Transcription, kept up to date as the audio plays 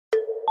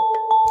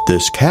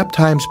This Cap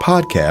Times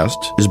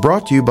podcast is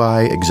brought to you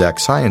by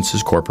Exact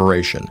Sciences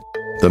Corporation,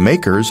 the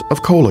makers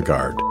of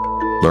Cologuard.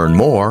 Learn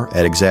more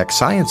at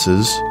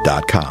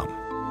exactsciences.com.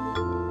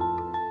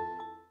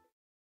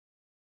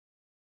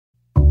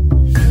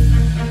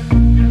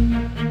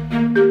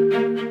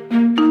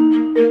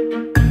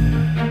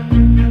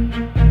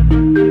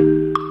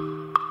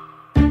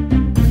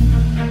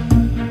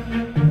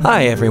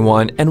 Hi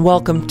everyone, and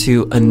welcome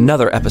to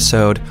another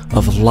episode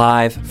of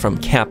Live from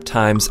Cap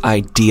Times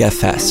Idea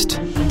Fest.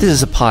 This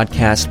is a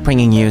podcast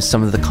bringing you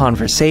some of the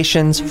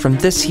conversations from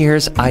this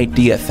year's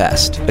Idea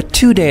Fest, a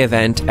two-day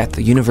event at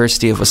the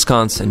University of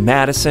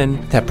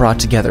Wisconsin-Madison that brought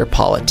together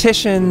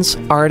politicians,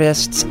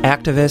 artists,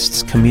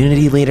 activists,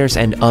 community leaders,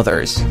 and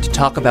others to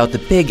talk about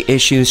the big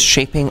issues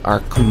shaping our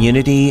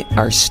community,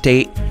 our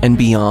state, and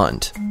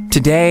beyond.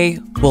 Today,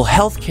 will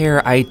healthcare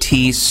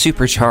IT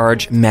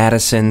supercharge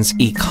Madison's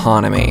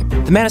economy?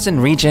 The Madison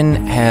region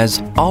has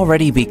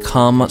already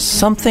become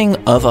something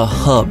of a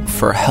hub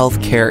for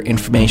healthcare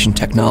information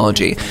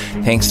technology,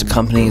 thanks to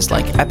companies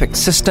like Epic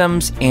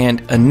Systems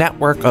and a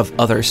network of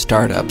other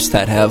startups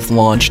that have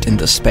launched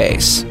into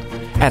space.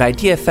 At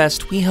Idea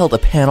Fest, we held a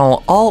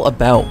panel all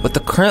about what the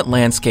current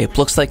landscape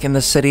looks like in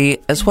the city,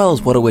 as well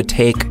as what it would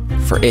take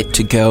for it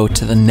to go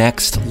to the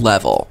next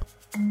level.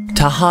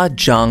 Taha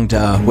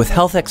Jangda with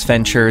HealthX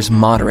Ventures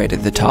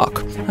moderated the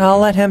talk. I'll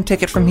let him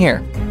take it from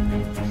here.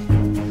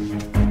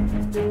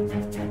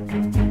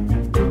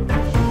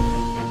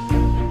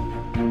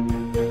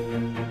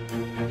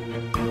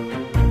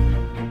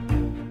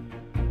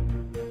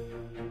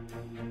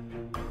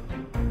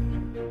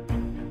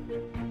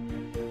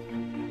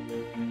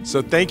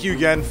 So thank you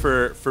again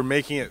for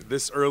making it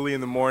this early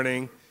in the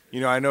morning. You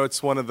know, I know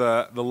it's one of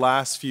the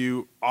last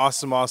few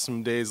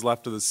awesome days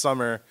left of the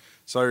summer.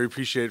 So I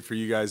appreciate it for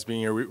you guys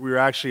being here. We were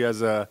actually,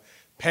 as a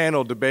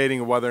panel,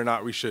 debating whether or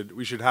not we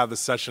should have the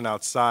session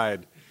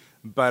outside.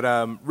 But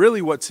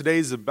really what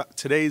today's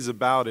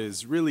about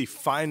is really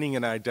finding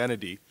an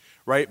identity,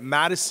 right?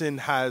 Madison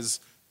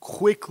has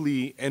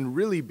quickly and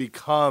really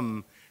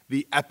become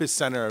the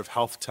epicenter of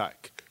health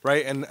tech,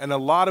 right? And a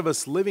lot of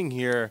us living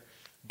here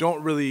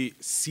don't really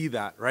see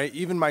that, right?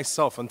 Even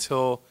myself,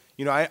 until,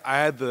 you know, I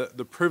had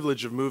the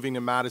privilege of moving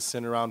to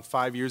Madison around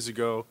 5 years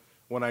ago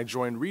when I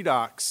joined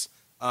Redox,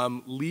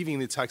 leaving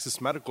the Texas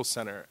Medical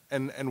Center.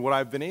 And what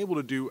I've been able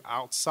to do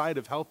outside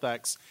of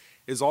HealthX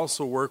is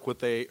also work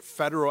with a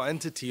federal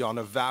entity on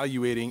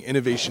evaluating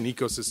innovation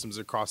ecosystems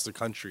across the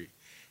country.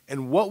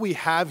 And what we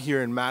have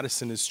here in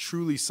Madison is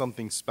truly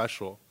something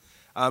special.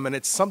 And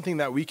it's something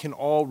that we can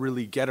all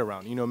really get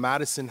around. You know,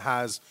 Madison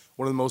has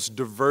one of the most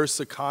diverse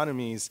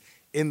economies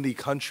in the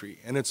country.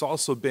 And it's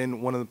also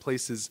been one of the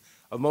places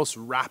of most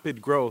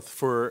rapid growth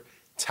for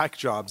tech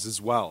jobs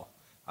as well.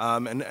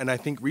 And I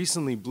think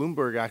recently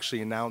Bloomberg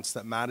actually announced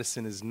that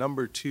Madison is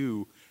number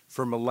 2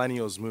 for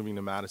millennials moving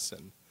to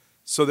Madison.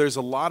 So there's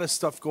a lot of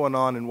stuff going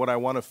on, and what I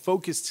want to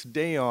focus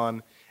today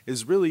on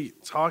is really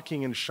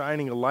talking and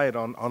shining a light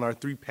on our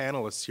 3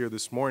 panelists here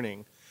this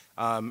morning.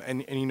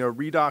 And you know,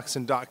 Redox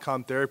and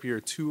 .com Therapy are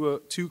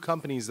two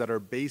companies that are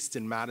based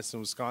in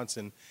Madison,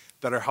 Wisconsin,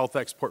 that are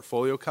HealthX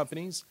portfolio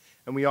companies.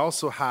 And we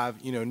also have,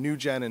 you know,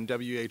 NewGen and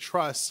WA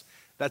Trust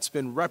that's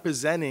been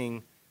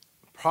representing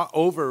well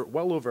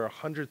over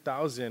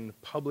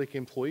 100,000 public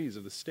employees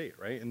of the state,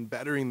 right, and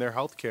bettering their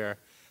health care,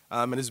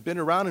 and has been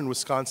around in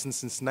Wisconsin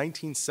since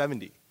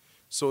 1970.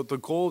 So the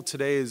goal of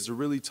today is to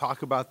really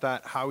talk about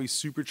that, how we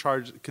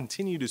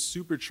continue to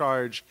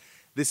supercharge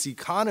this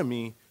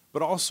economy,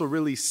 but also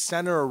really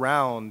center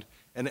around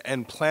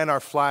and plant our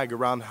flag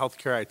around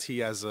healthcare IT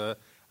as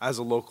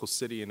a local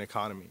city and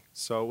economy.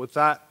 So with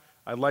that,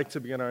 I'd like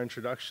to begin our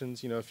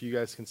introductions. You know, if you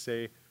guys can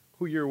say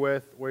who you're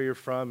with, where you're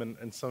from,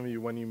 and some of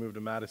you when you moved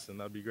to Madison,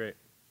 that'd be great.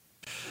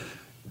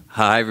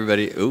 Hi,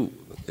 everybody. Ooh,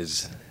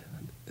 is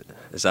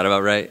that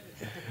about right?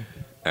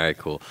 All right,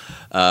 cool.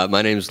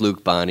 My name is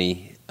Luke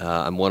Bonney.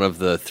 I'm one of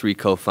the 3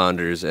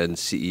 co-founders and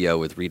CEO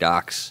with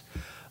Redox.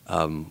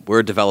 We're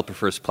a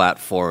developer-first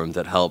platform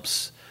that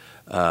helps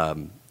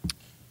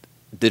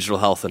digital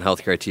health and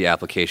healthcare IT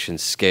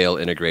applications scale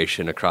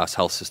integration across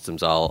health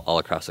systems all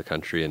across the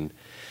country. And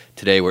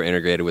today we're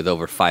integrated with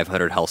over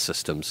 500 health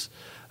systems,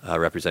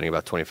 representing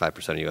about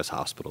 25% of U.S.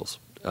 hospitals.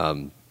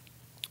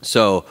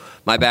 So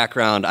my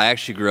background, I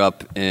actually grew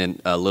up in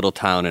a little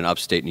town in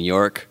upstate New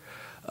York,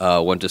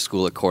 went to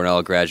school at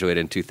Cornell, graduated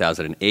in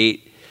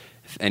 2008.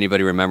 If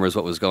anybody remembers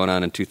what was going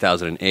on in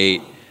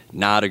 2008,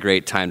 not a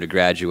great time to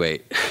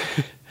graduate.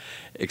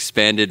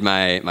 Expanded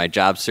my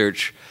job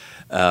search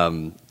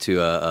to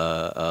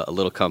a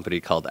little company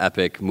called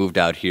Epic, moved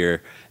out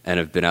here, and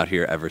have been out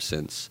here ever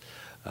since.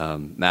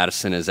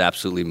 Madison is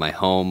absolutely my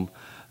home.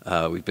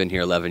 We've been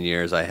here 11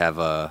 years. I have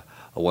a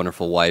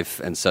wonderful wife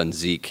and son,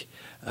 Zeke,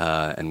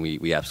 and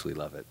we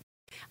absolutely love it.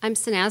 I'm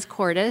Sanaz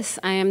Cordis.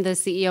 I am the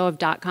CEO of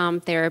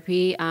 .com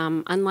Therapy.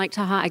 Unlike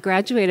Taha, I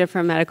graduated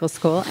from medical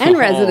school and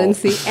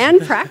residency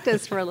and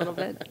practice for a little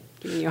bit.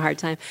 giving you a hard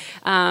time.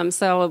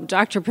 So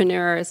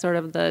Doctorpreneur is sort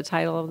of the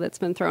title that's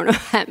been thrown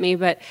at me.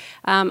 But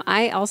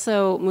I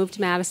also moved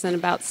to Madison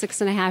about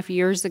 6.5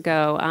 years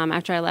ago.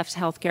 After I left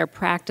healthcare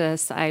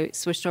practice, I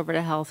switched over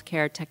to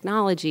healthcare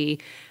technology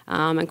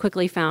and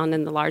quickly found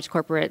in the large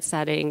corporate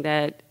setting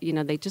that,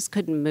 they just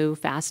couldn't move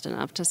fast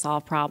enough to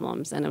solve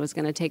problems. And it was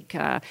going to take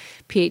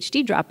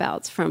PhD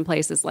dropouts from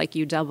places like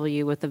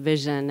UW with the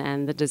vision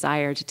and the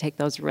desire to take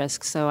those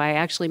risks. So I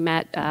actually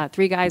met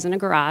 3 guys in a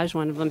garage.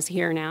 One of them's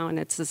here now, and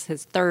it's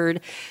his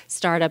third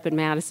startup in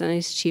Madison.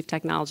 He's Chief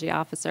Technology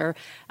Officer.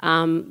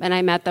 And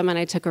I met them, and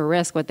I took a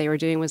risk. What they were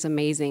doing was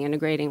amazing,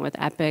 integrating with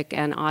Epic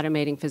and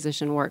automating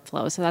physician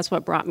workflow. So that's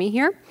what brought me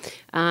here.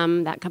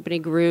 That company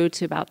grew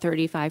to about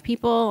 35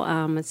 people.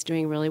 It's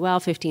doing really well,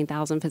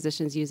 15,000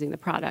 physicians using the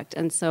product.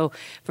 And so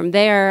from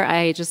there,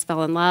 I just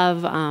fell in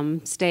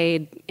love,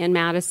 stayed in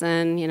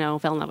Madison,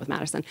 fell in love with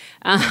Madison,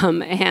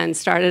 and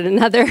started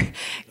another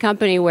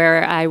company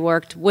where I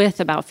worked with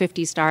about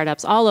 50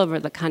 startups all over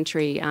the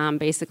country,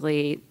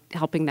 basically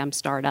helping them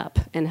start up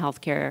in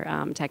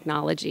healthcare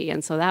technology.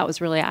 And so that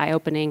was really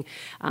eye-opening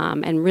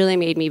and really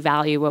made me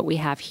value what we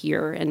have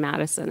here in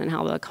Madison and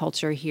how the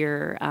culture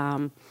here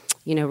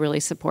really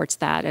supports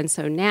that. And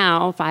so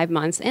now, 5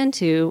 months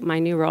into my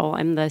new role,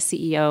 I'm the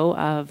CEO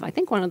of, I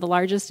think, one of the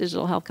largest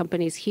digital health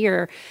companies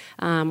here.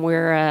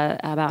 We're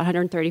about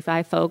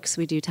 135 folks.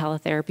 We do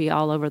teletherapy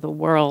all over the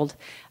world,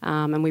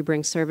 and we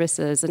bring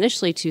services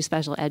initially to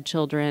special ed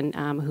children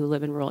who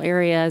live in rural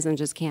areas and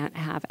just can't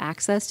have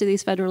access to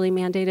these federally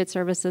mandated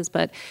services,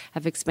 but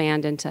have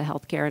expanded into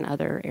healthcare in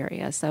other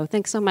areas. So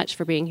thanks so much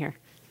for being here.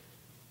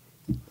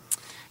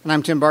 And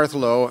I'm Tim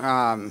Bartholow.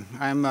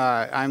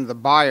 I'm the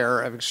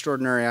buyer of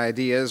Extraordinary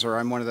Ideas, or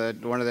I'm one of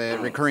the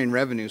recurring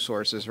revenue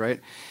sources, right?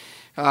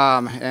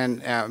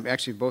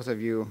 Actually, both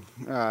of you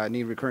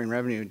need recurring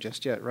revenue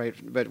just yet, right?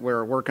 But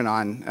we're working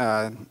on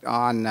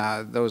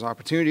those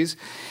opportunities.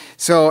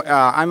 So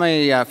I'm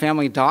a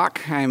family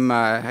doc.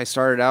 I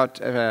started out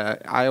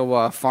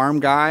Iowa farm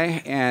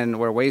guy, and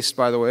where waste,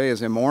 by the way,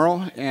 is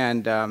immoral.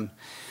 And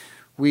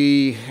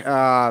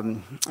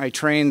I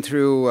trained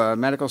through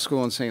medical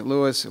school in St.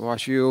 Louis,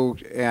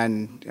 WashU,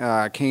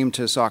 and came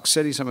to Sauk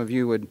City. Some of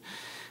you would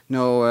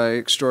know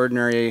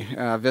Extraordinary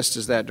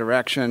Vistas that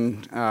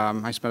direction.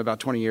 I spent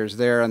about 20 years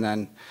there, and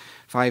then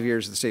 5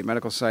 years at the State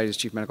Medical Society as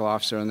Chief Medical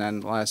Officer, and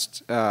then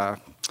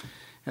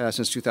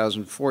since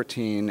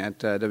 2014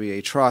 at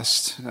WA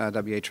Trust.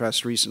 WA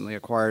Trust recently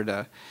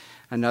acquired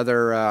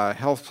another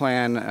health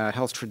plan,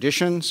 Health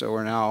Tradition, so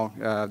we're now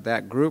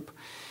that group.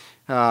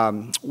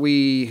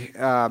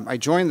 I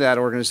joined that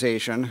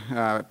organization,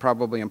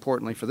 probably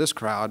importantly for this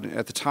crowd,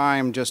 at the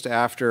time just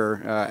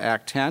after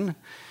Act 10.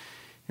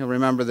 You'll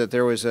remember that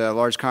there was a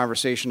large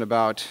conversation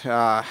about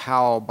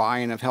how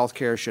buying of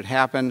healthcare should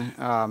happen.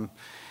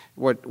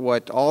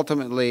 What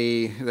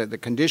ultimately, the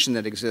condition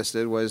that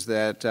existed was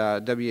that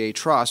WA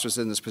Trust was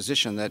in this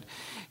position that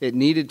it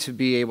needed to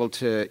be able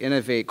to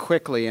innovate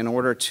quickly in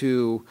order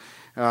to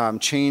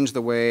change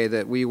the way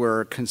that we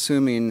were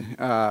consuming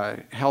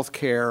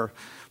healthcare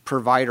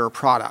provider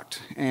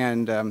product.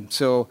 And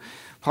so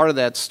part of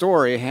that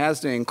story has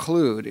to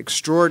include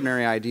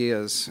extraordinary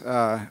ideas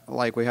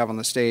like we have on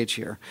the stage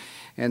here.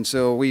 And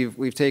so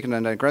we've taken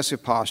an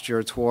aggressive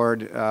posture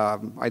toward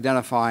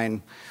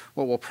identifying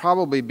what will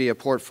probably be a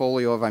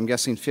portfolio of, I'm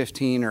guessing,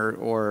 15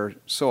 or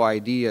so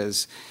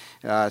ideas,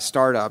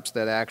 startups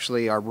that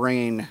actually are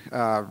bringing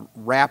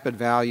rapid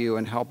value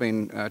and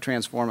helping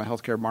transform a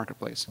healthcare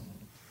marketplace.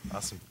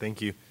 Awesome,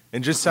 thank you.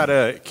 And just out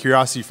of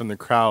curiosity from the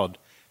crowd,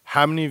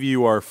 how many of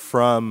you are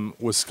from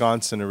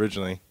Wisconsin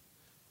originally?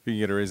 If you can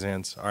get a raise of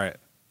hands. All right.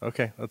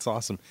 Okay, that's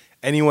awesome.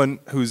 Anyone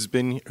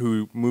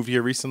who moved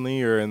here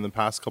recently or in the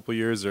past couple of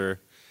years, or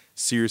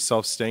see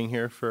yourself staying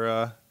here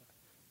for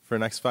the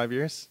next 5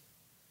 years?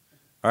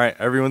 All right,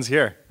 everyone's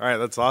here. All right,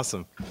 that's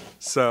awesome.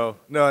 So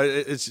no,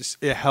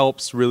 it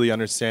helps really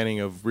understanding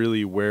of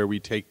really where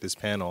we take this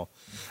panel.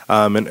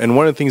 And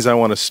one of the things I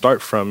want to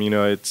start from,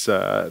 it's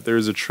there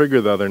was a trigger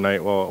the other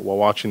night while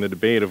watching the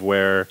debate of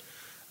where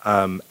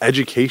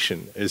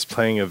education is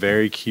playing a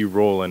very key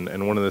role,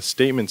 and one of the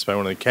statements by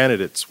one of the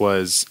candidates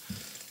was,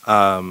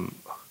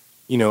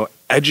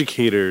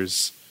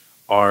 educators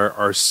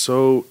are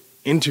so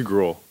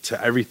integral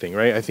to everything,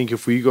 right? I think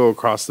if we go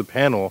across the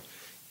panel,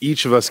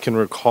 each of us can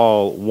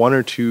recall one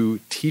or two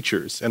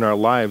teachers in our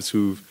lives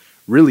who've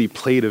really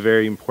played a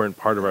very important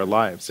part of our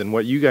lives, and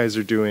what you guys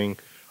are doing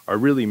are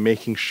really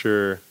making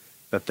sure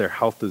that their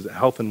health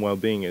and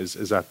well-being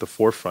is at the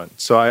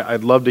forefront. So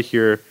I'd love to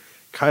hear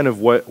kind of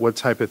what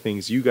type of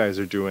things you guys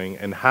are doing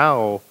and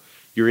how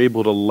you're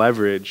able to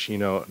leverage, the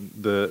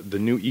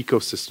new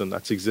ecosystem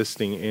that's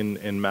existing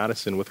in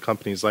Madison with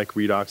companies like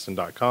Redox and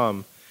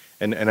 .com,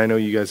 and I know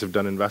you guys have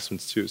done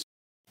investments too.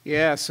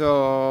 Yeah,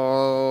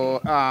 so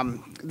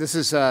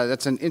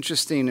that's an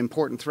interesting,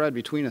 important thread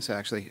between us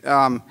actually.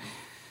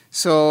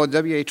 So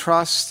WA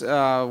Trust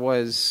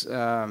was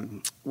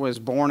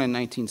born in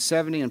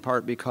 1970 in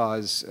part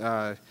because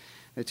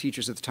The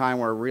teachers at the time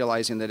were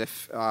realizing that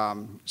if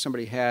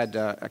somebody had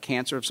a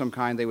cancer of some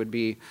kind, they would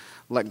be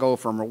let go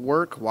from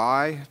work.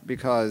 Why?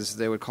 Because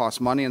they would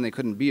cost money and they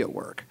couldn't be at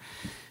work.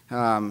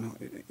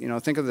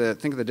 Think of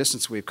the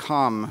distance we've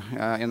come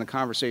in the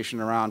conversation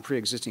around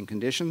pre-existing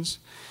conditions.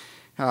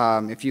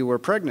 If you were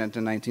pregnant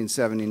in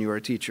 1970 and you were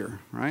a teacher,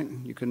 right?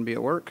 You couldn't be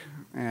at work,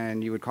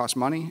 and you would cost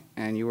money,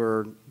 and you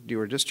were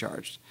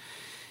discharged.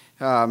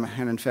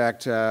 And in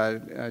fact,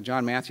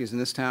 John Matthews in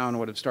this town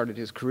would have started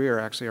his career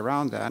actually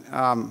around that.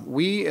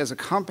 We as a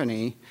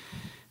company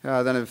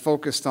that have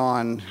focused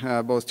on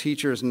both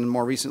teachers and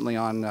more recently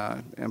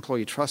on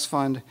employee trust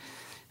fund,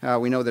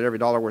 we know that every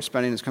dollar we're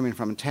spending is coming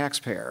from a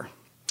taxpayer.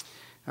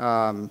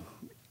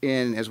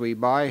 As we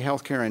buy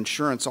healthcare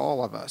insurance,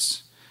 all of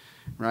us,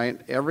 right,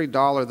 every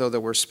dollar though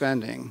that we're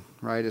spending,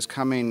 right, is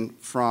coming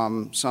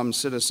from some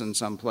citizen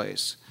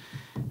someplace.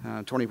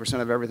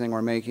 20% of everything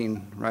we're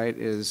making, right,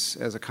 is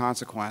as a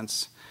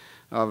consequence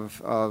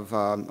of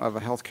a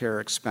healthcare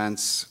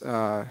expense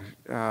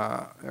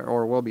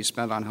or will be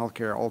spent on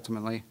healthcare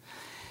ultimately.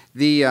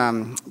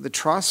 The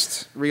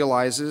trust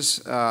realizes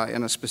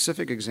in a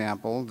specific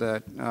example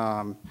that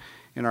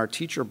in our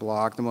teacher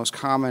block, the most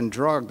common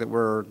drug that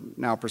we're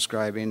now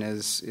prescribing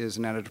is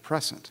an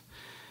antidepressant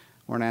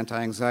or an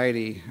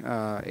anti-anxiety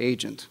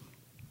agent.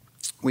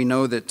 We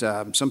know that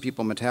some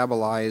people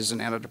metabolize an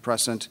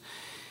antidepressant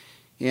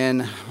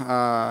in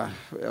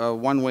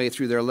one way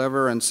through their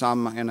liver and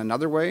some in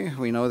another way.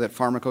 We know that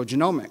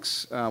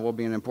pharmacogenomics will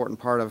be an important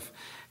part of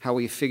how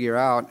we figure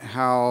out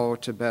how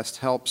to best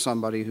help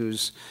somebody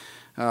who's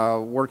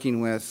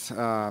working with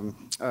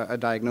a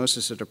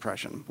diagnosis of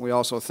depression. We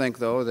also think,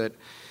 though,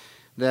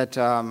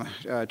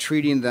 that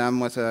treating them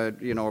with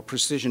a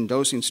precision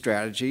dosing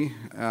strategy,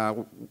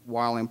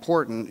 while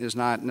important, is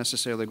not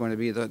necessarily going to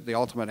be the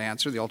ultimate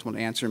answer. The ultimate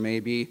answer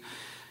may be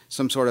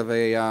some sort of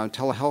a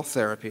telehealth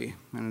therapy.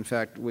 And in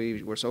fact,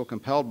 we were so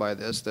compelled by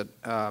this that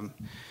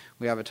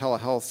we have a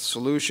telehealth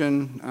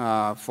solution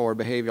for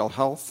behavioral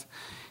health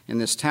in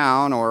this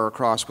town or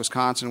across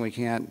Wisconsin. We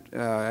can't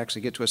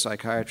actually get to a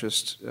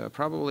psychiatrist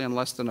probably in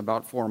less than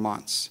about 4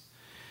 months.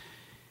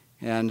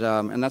 And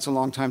that's a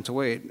long time to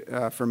wait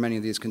for many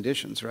of these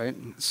conditions, right?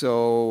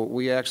 So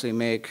we actually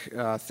make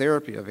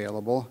therapy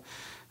available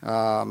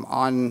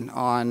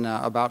on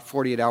about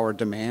 48-hour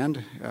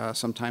demand.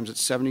 Sometimes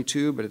it's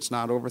 72, but it's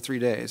not over 3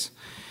 days.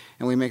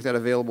 And we make that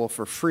available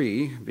for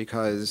free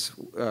because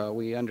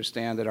we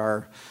understand that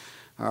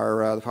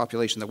the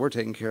population that we're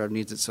taking care of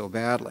needs it so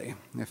badly.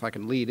 If I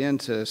can lead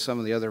into some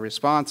of the other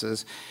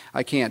responses,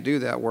 I can't do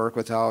that work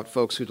without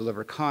folks who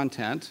deliver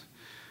content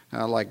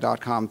like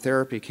 .com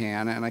Therapy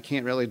can, and I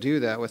can't really do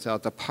that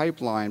without the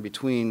pipeline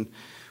between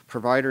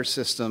provider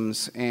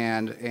systems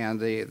and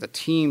the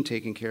team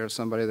taking care of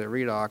somebody that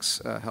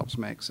Redox helps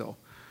make. So,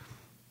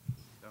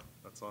 yeah,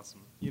 that's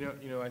awesome.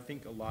 I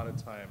think a lot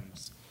of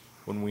times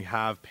when we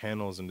have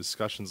panels and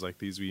discussions like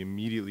these, we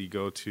immediately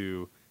go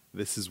to,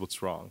 this is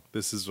what's wrong.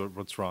 This is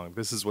what's wrong.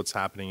 This is what's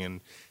happening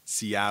in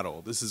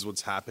Seattle. This is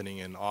what's happening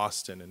in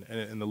Austin,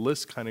 and the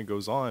list kind of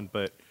goes on.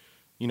 But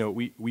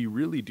we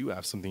really do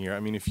have something here. I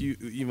mean, if you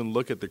even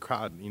look at the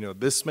crowd,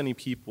 this many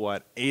people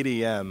at 8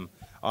 a.m.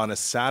 on a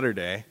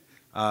Saturday.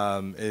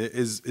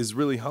 Is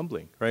really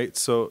humbling, right?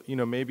 So,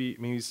 maybe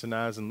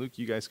Sanaz and Luke,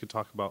 you guys could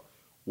talk about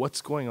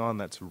what's going on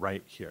that's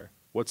right here.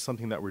 What's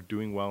something that we're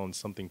doing well and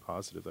something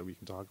positive that we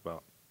can talk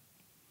about?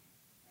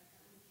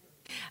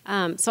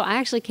 So I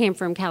actually came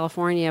from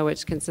California,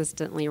 which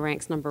consistently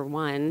ranks number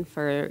one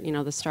for,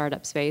 the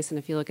startup space. And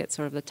if you look at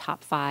sort of the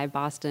top 5,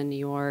 Boston, New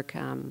York,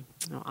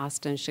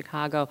 Austin,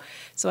 Chicago.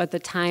 So at the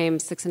time,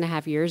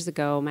 6.5 years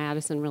ago,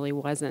 Madison really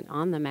wasn't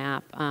on the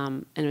map.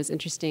 And it was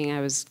interesting.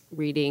 I was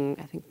reading,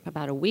 I think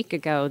about a week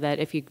ago, that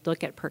if you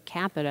look at per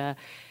capita,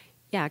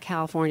 yeah,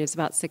 California's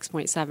about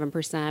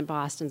 6.7%,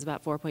 Boston's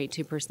about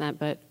 4.2%,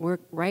 but we're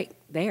right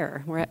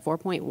there. We're at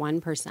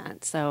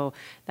 4.1%. So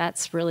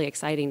that's really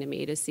exciting to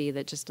me to see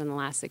that just in the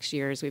last 6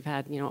 years, we've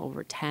had,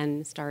 over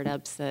 10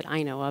 startups that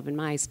I know of in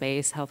my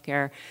space,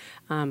 healthcare,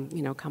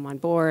 come on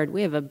board.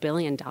 We have $1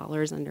 billion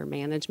under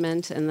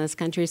management in this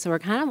country. So we're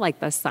kind of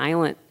like the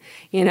silent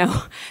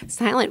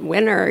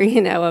winner,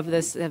 of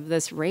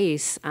this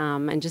race.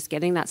 And just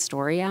getting that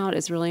story out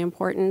is really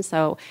important.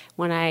 So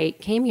when I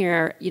came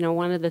here,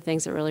 one of the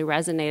things that really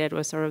resonated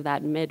was sort of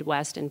that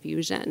Midwest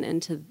infusion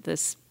into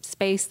this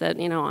space that,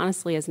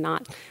 honestly is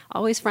not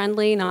always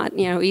friendly, not,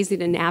 easy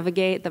to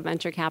navigate, the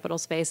venture capital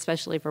space,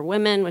 especially for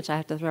women, which I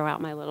have to throw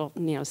out my little,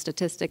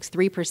 statistics,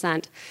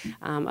 3%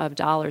 of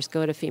dollars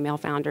go to female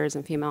founders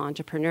and female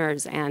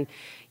entrepreneurs. And,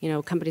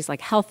 companies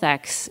like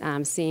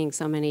HealthX, seeing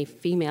so many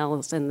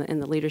females in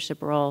the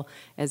leadership role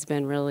has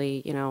been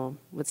really,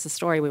 what's the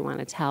story we want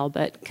to tell.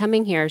 But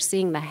coming here,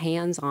 seeing the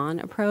hands-on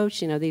approach,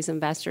 these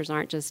investors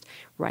aren't just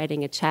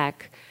writing a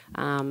check.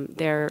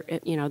 they're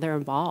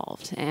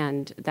involved,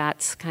 and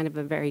that's kind of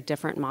a very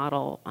different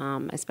model,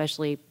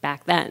 especially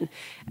back then.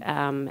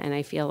 And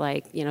I feel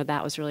like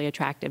that was really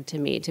attractive to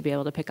me, to be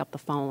able to pick up the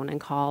phone and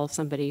call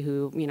somebody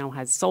who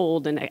has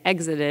sold and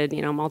exited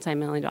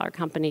multi-million-dollar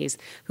companies,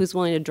 who's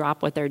willing to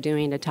drop what they're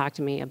doing to talk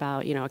to me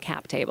about a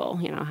cap table,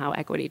 how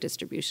equity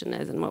distribution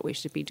is and what we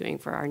should be doing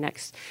for our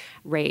next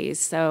raise.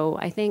 So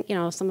I think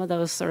some of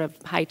those sort of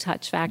high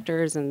touch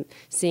factors and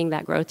seeing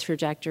that growth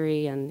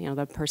trajectory and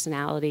the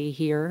personality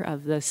here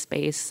of this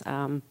space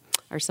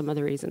are some of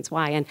the reasons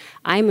why. And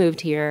I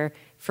moved here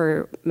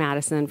for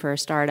Madison for a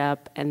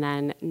startup, and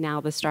then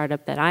now the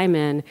startup that I'm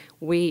in,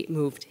 we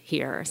moved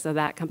here. So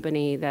that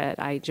company that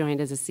I joined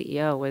as a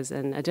CEO was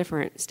in a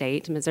different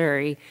state,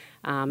 Missouri,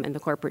 and the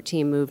corporate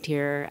team moved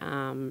here.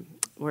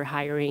 We're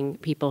hiring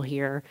people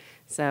here.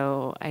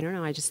 So I don't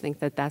know. I just think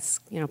that that's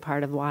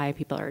part of why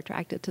people are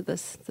attracted to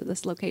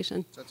this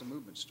location. So that's a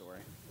movement story.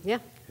 Yeah.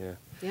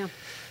 Yeah.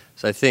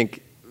 So I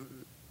think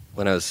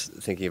when I was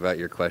thinking about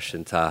your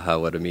question, Taha,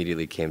 what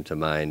immediately came to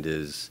mind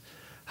is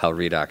how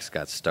Redox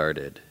got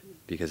started,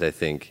 because I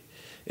think,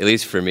 at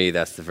least for me,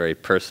 that's the very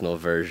personal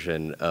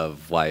version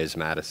of why is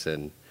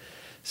Madison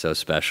so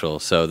special.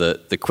 So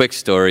the quick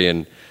story,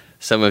 and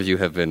some of you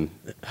have been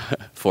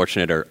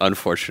fortunate or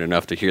unfortunate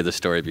enough to hear the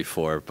story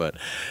before, but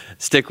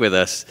stick with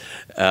us.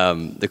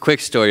 The quick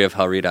story of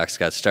how Redox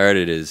got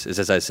started is,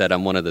 as I said,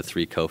 I'm one of the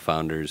 3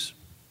 co-founders,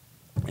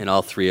 and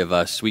all 3 of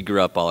us, we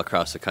grew up all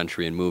across the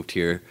country and moved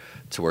here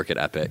to work at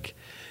Epic,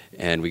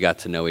 and we got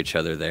to know each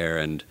other there.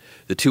 And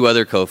the 2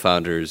 other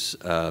co-founders,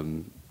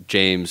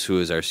 James,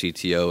 who is our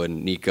CTO,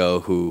 and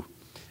Nico, who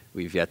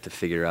we've yet to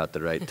figure out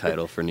the right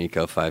title for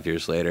Nico 5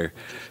 years later,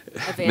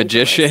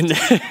 magician,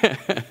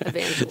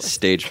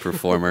 stage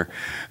performer.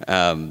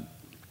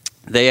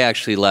 They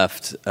actually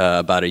left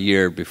about a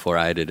year before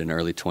I did, in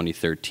early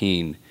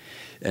 2013,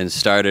 and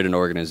started an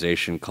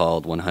organization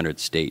called 100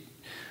 State.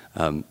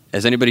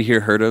 Has anybody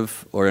here heard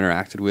of or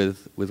interacted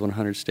with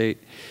 100 State?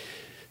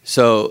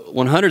 So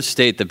 100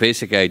 State, the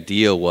basic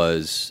idea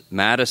was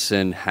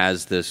Madison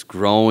has this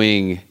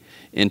growing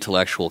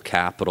intellectual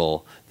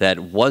capital that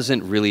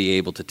wasn't really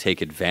able to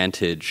take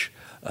advantage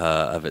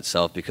of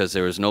itself because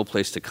there was no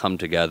place to come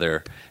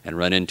together and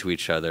run into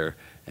each other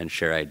and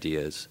share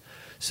ideas.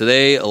 So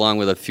they, along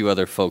with a few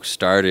other folks,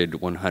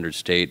 started 100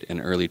 State in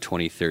early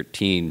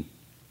 2013.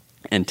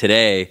 And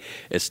today,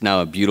 it's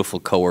now a beautiful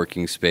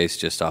co-working space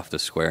just off the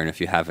square. And if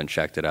you haven't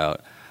checked it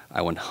out, I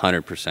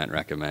 100%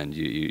 recommend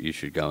you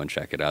should go and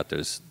check it out.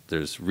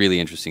 There's really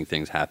interesting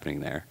things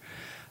happening there.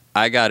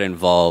 I got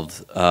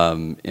involved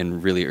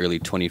in really early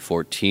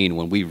 2014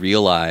 when we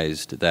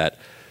realized that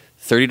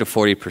 30 to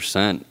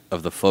 40%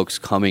 of the folks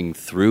coming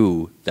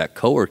through that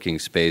co-working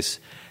space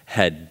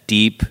had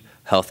deep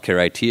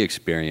healthcare IT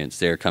experience.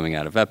 They were coming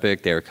out of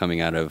Epic. They were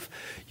coming out of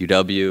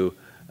UW.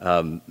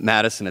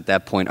 Madison at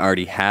that point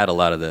already had a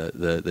lot of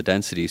the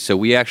density. So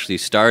we actually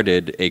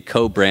started a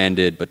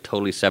co-branded but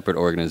totally separate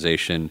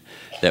organization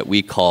that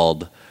we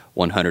called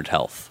 100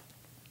 Health.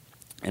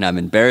 And I'm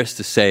embarrassed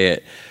to say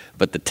it,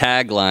 but the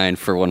tagline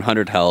for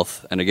 100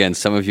 Health, and again,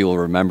 some of you will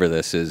remember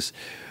this, is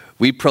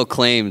we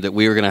proclaimed that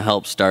we were going to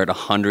help start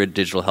 100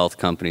 digital health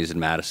companies in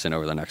Madison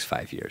over the next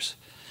 5 years.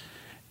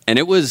 And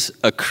it was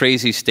a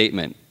crazy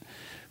statement,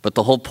 but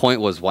the whole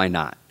point was, why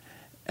not?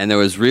 And there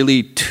was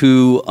really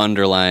 2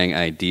 underlying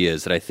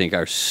ideas that I think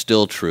are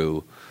still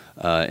true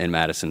in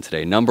Madison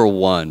today. Number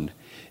 1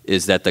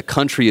 is that the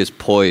country is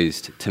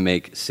poised to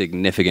make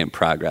significant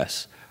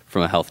progress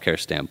from a healthcare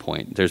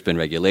standpoint. There's been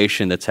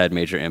regulation that's had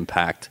major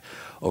impact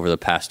over the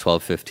past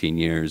 12, 15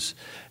 years.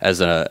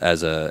 As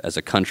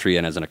a country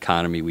and as an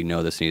economy, we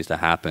know this needs to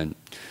happen.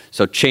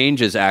 So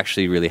change is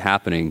actually really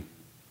happening.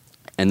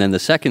 And then the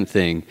second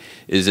thing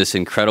is this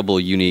incredible,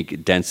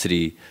 unique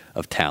density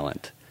of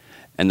talent.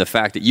 And the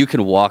fact that you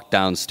can walk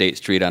down State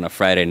Street on a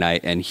Friday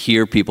night and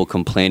hear people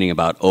complaining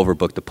about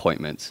overbooked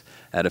appointments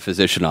at a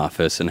physician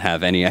office and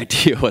have any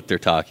idea what they're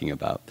talking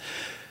about.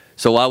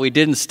 So while we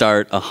didn't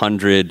start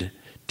 100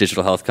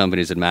 digital health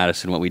companies in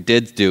Madison, what we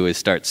did do is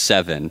start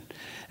 7.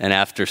 And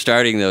after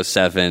starting those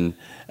 7,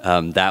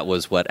 that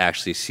was what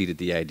actually seeded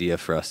the idea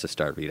for us to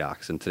start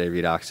Redox. And today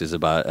Redox is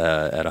about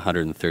at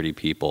 130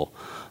 people,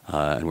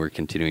 and we're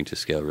continuing to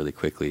scale really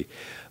quickly.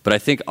 But I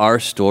think our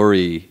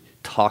story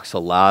talks a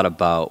lot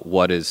about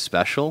what is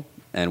special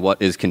and what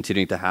is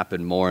continuing to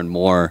happen more and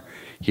more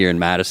here in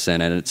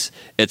Madison. And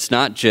it's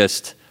not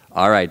just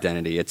our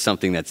identity, it's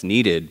something that's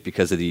needed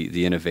because of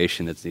the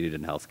innovation that's needed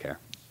in healthcare.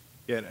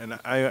 Yeah, and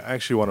I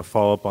actually want to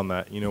follow up on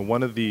that.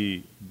 One of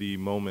the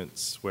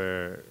moments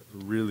where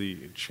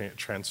really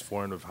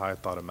transformed of how I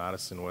thought of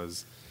Madison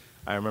was,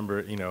 I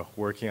remember,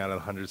 working out at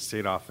 100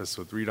 State office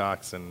with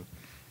Redox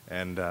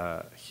and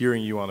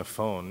hearing you on the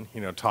phone,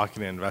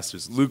 talking to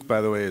investors. Luke, by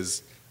the way,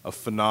 is a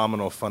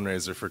phenomenal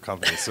fundraiser for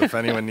companies. So if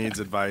anyone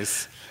needs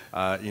advice,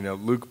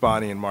 Luke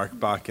Bonney and Mark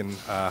Bakken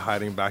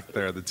hiding back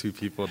there are the 2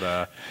 people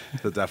to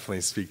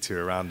definitely speak to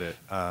around it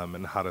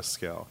and how to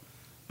scale.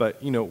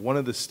 But, one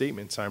of the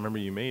statements I remember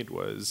you made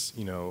was,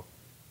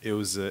 it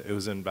was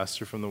an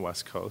investor from the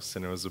West Coast,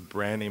 and it was a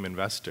brand name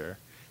investor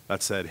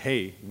that said,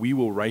 "Hey, we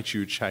will write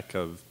you a check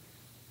of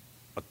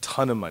a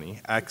ton of money,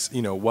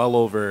 well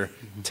over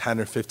 $10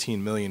 or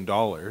 $15 million,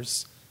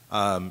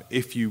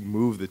 if you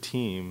move the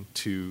team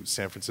to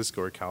San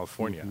Francisco or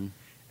California."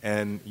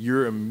 And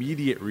your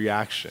immediate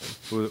reaction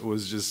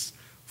was just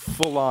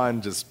full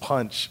on, just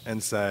punch,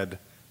 and said,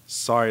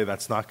 "Sorry,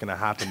 that's not going to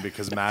happen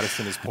because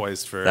Madison is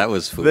poised for that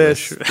was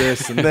foolish.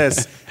 this, and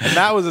this." And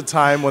that was a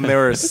time when there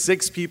were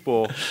 6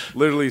 people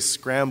literally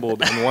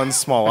scrambled in one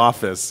small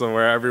office, so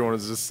where everyone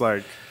was just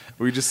like,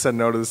 we just said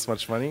no to this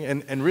much money.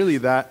 And really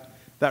that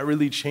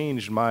really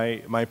changed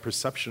my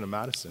perception of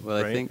Madison,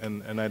 well, right? I think,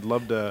 and I'd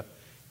love to,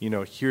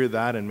 hear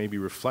that and maybe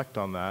reflect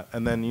on that.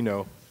 And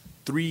then,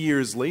 3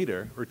 years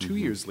later or 2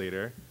 years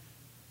later,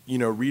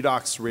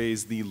 Redox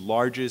raised the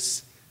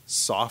largest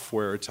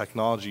software or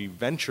technology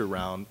venture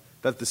round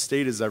that the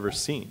state has ever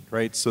seen,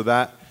 right? So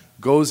that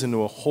goes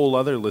into a whole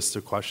other list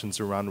of questions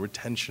around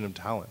retention of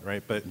talent,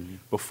 right? But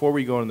before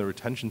we go on the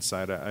retention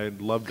side,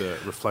 I'd love to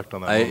reflect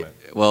on that moment.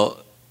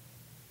 Well,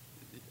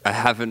 I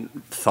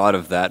haven't thought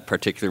of that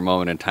particular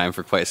moment in time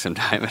for quite some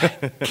time.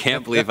 I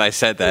can't believe I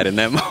said that in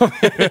that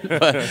moment.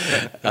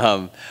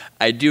 But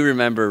I do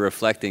remember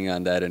reflecting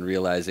on that and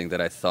realizing that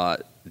I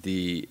thought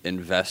the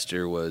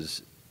investor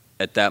was,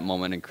 at that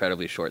moment,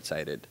 incredibly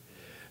short-sighted.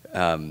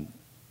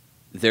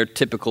 Their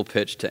typical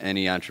pitch to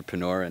any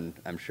entrepreneur, and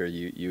I'm sure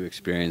you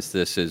experienced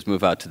this, is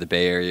move out to the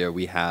Bay Area.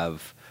 We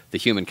have the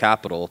human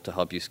capital to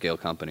help you scale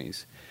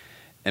companies.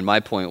 And my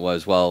point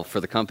was, well, for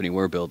the company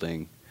we're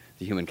building,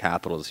 the human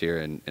capital is here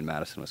in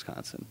Madison,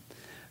 Wisconsin.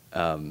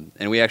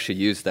 And we actually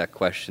used that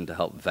question to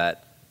help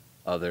vet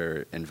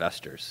other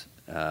investors.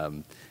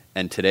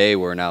 And today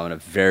we're now in a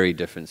very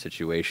different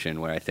situation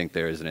where I think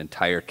there is an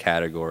entire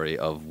category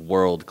of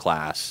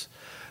world-class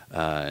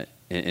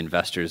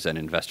investors and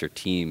investor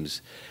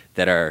teams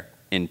that are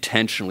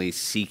intentionally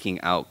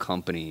seeking out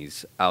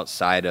companies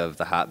outside of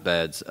the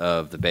hotbeds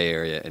of the Bay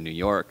Area and New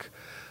York,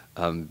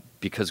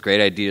 because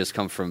great ideas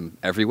come from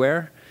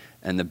everywhere,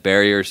 and the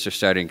barriers to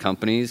starting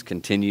companies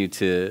continue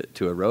to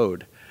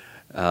erode.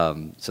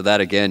 So that,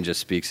 again,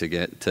 just speaks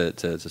again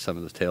to some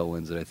of the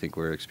tailwinds that I think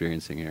we're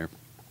experiencing here.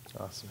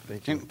 Awesome.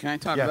 Thank you. Can I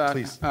talk Yeah, about,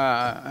 please.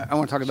 I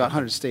want to talk about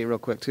 100 State real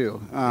quick,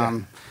 too,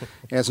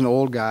 as an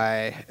old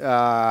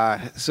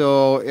guy.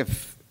 So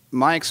if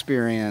my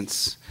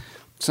experience,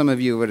 some of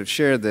you would have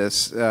shared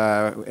this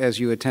as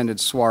you attended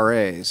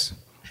soirees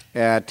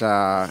at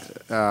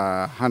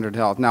 100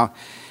 Health. Now,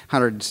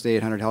 100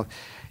 State, 100 Health.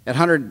 At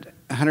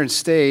 100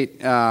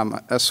 State,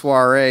 a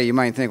soiree, you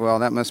might think, well,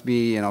 that must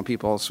be,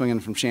 people swinging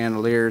from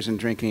chandeliers and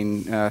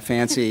drinking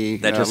fancy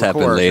That just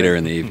liqueurs, happened later right?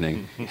 in the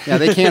evening. Yeah,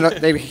 they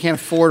can't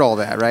afford all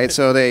that, right?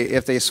 So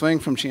if they swing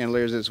from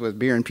chandeliers, it's with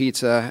beer and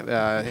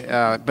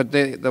pizza. But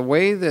the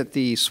way that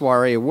the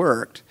soiree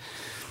worked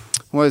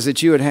was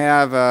that you would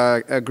have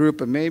a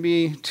group of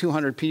maybe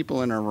 200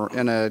 people in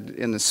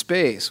the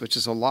space, which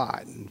is a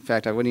lot. In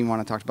fact, I wouldn't even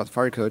want to talk about the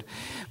fire code,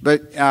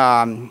 but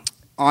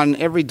on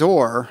every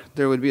door,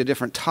 there would be a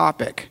different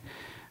topic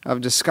of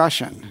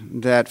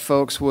discussion that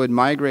folks would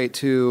migrate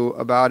to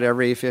about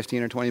every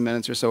 15 or 20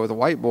 minutes or so with a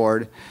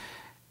whiteboard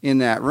in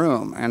that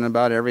room. And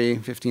about every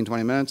 15,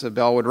 20 minutes, a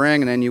bell would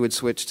ring, and then you would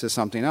switch to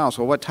something else.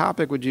 Well, what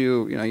topic would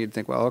you'd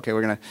think, well, okay,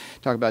 we're going to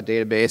talk about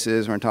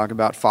databases, we're going to talk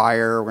about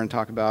fire, we're going to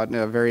talk about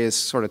various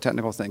sort of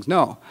technical things.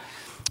 No.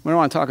 We don't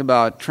want to talk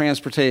about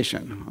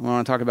transportation. We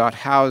want to talk about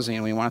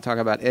housing. We want to talk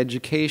about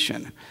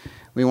education.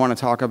 We want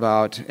to talk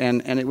about,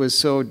 and it was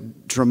so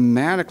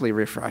dramatically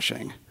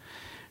refreshing,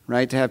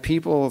 right, to have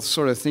people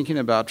sort of thinking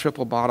about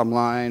triple bottom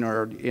line,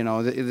 or,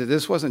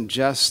 this wasn't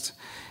just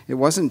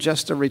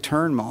a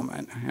return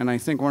moment. And I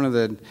think one of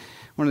the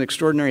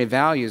extraordinary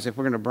values, if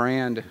we're going to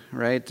brand,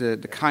 right,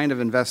 the kind of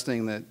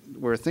investing that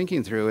we're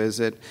thinking through, is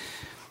that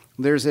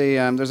there's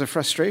a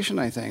frustration,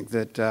 I think,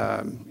 that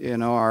our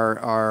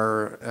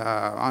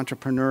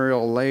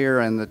entrepreneurial layer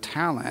and the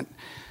talent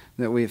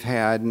that we've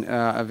had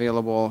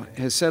available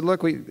has said,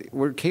 look,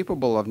 we're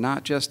capable of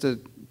not just a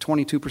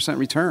 22%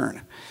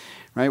 return,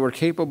 right? We're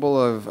capable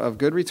of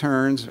good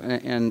returns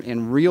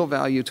and real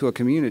value to a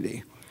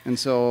community. And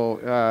so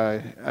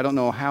I don't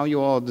know how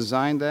you all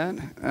designed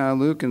that,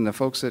 Luke, and the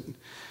folks that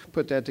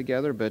put that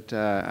together, but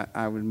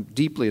I was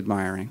deeply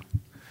admiring.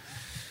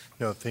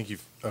 No, thank you.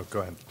 Oh,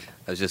 go ahead.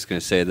 I was just going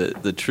to say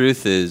that the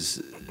truth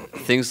is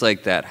things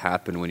like that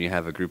happen when you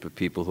have a group of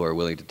people who are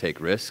willing to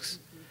take risks.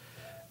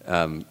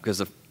 Because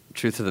the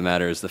truth of the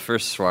matter is the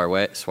first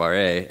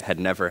soiree had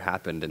never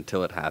happened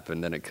until it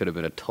happened, and it could have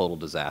been a total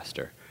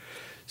disaster.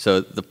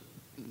 So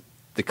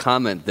the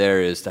comment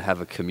there is to have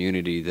a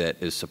community that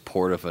is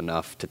supportive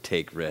enough to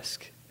take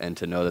risk and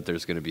to know that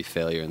there's going to be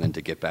failure and then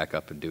to get back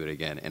up and do it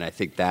again. And I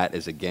think that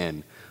is,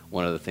 again,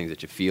 one of the things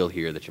that you feel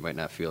here that you might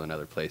not feel in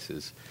other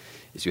places,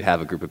 is you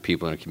have a group of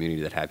people in a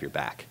community that have your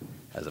back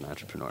as an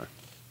entrepreneur.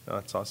 Oh,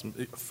 that's awesome.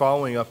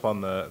 Following up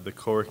on the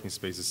co-working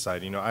spaces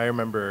side, I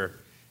remember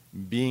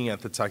being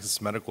at the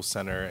Texas Medical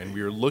Center, and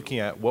we were looking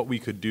at what we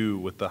could do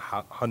with the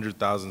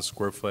 100,000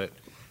 square foot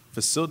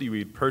facility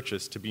we'd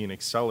purchased to be an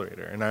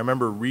accelerator. And I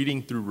remember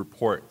reading through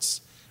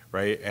reports,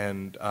 right?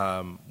 And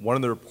one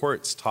of the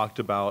reports talked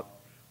about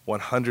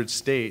 100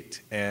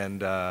 State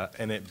and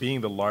it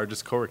being the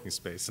largest co-working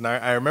space. And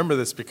I remember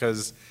this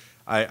because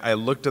I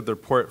looked at the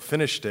report,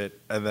 finished it,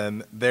 and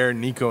then there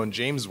Nico and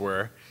James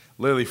were,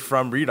 literally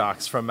from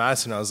Redox, from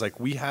Madison. I was like,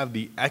 we have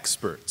the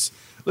experts.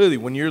 Literally,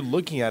 when you're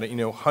looking at it,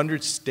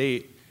 100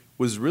 State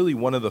was really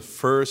one of the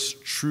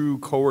first true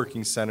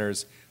co-working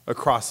centers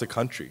across the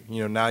country.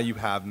 Now you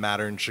have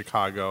Matter in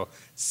Chicago,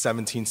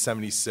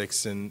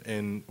 1776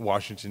 in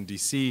Washington,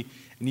 D.C.,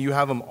 and you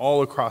have them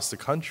all across the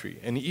country.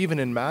 And even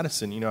in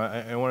Madison,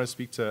 I want to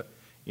speak to,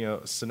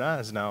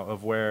 Sanaz now,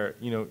 of where,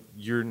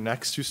 you're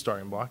next to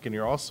Starting Block and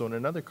you're also in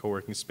another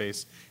co-working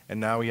space, and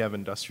now we have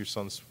Industrial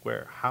Sun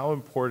Square. How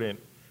important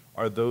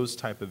are those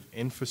type of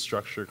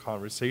infrastructure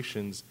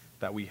conversations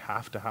that we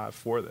have to have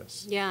for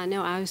this? Yeah,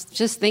 no, I was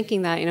just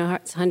thinking that,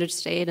 it's 100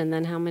 State, and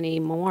then how many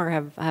more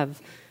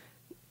have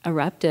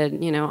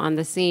erupted, on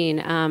the scene.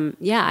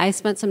 I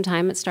spent some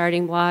time at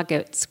Starting Block.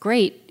 It's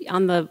great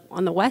on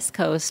the West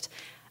Coast.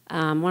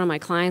 One of my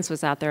clients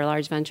was out there, a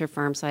large venture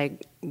firm, so I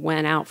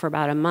went out for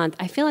about a month.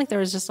 I feel like there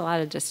was just a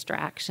lot of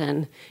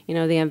distraction.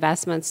 The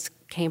investments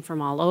came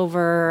from all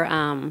over,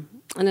 and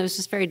it was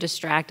just very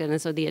distracted. And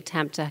so the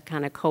attempt to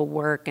kind of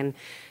co-work and,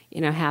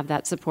 have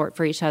that support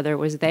for each other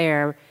was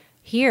there.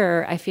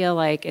 Here, I feel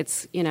like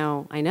it's,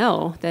 I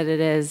know that it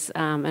is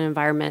an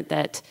environment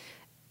that,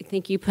 I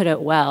think you put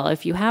it well.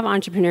 If you have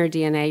entrepreneur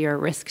DNA, you're a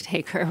risk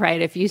taker,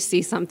 right? If you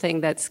see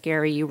something that's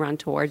scary, you run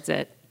towards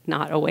it,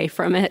 not away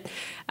from it.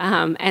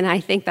 And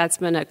I think that's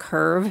been a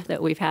curve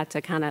that we've had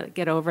to kind of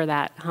get over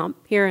that hump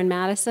here in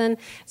Madison.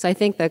 So I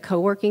think the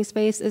co-working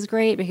space is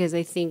great because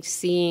I think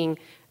seeing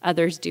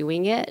others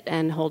doing it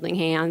and holding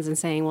hands and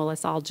saying, well,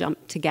 let's all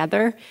jump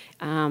together.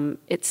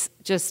 It's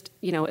just,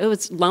 it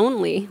was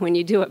lonely when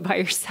you do it by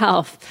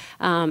yourself.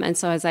 And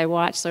so as I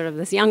watch sort of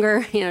this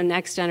younger,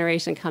 next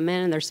generation come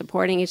in and they're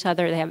supporting each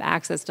other, they have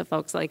access to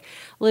folks like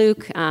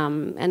Luke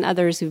and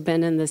others who've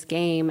been in this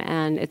game,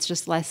 and it's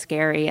just less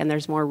scary and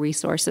there's more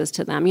resources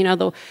to them.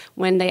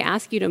 When they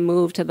ask you to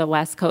move to the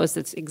West Coast,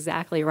 it's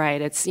exactly right.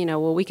 It's,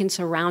 we can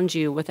surround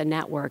you with a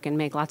network and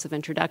make lots of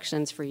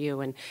introductions for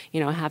you and,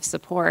 have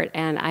support.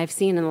 And I've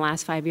seen in the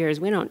last 5 years,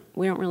 we don't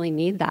really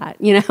need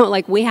that.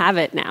 Like we have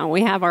it now.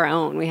 We have our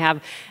own. We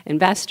have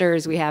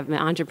investors. We have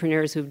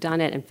entrepreneurs who've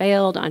done it and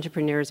failed.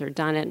 Entrepreneurs who've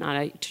done it on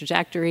a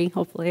trajectory.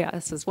 Hopefully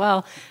us as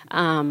well.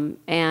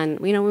 And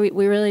we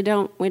really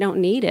don't. We don't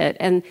need it.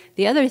 And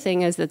the other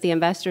thing is that the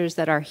investors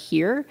that are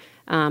here.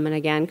 And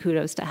again,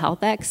 kudos to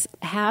HealthX,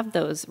 have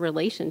those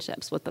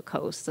relationships with the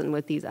coasts and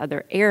with these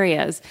other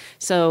areas.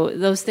 So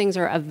those things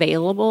are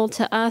available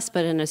to us,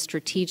 but in a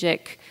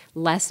strategic,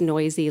 less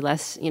noisy,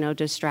 less,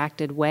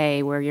 distracted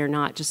way where you're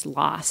not just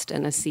lost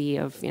in a sea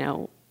of,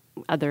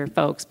 other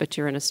folks, but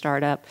you're in a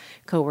startup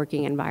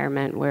co-working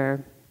environment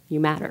where you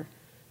matter.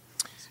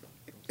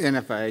 And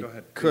if I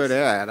could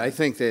add, I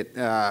think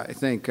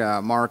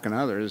that Mark and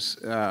others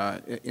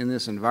in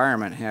this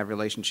environment have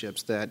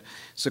relationships that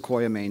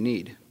Sequoia may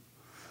need.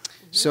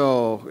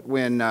 So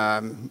when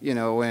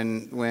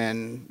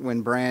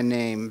when brand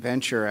name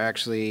venture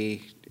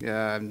actually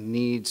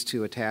needs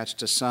to attach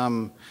to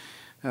some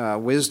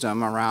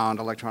wisdom around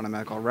electronic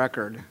medical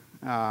record,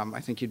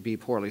 I think you'd be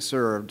poorly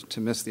served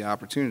to miss the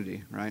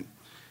opportunity, right?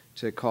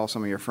 To call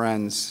some of your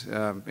friends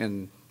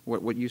in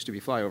what used to be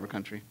flyover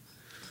country.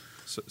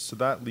 So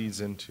that leads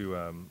into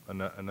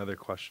another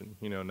question.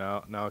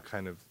 Now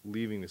kind of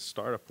leaving the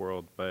startup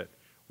world, but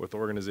with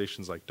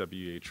organizations like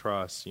WEA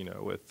Trust,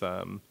 with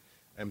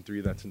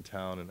M3 that's in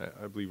town, and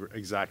I believe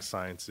Exact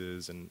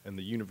Sciences and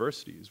the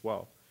university as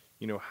well.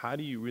 How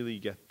do you really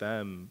get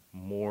them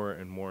more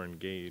and more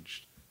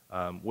engaged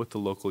with the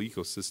local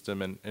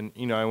ecosystem?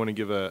 And I want to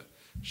give a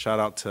shout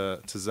out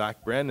to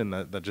Zach Brandon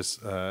that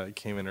just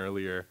came in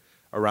earlier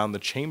around the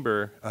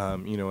chamber,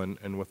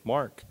 and with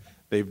Mark.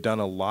 They've done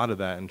a lot of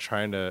that and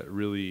trying to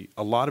really,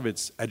 a lot of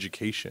it's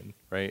education,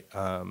 right?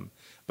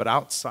 But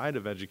outside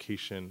of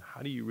education,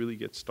 how do you really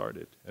get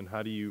started? And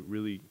how do you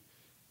really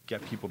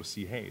get people to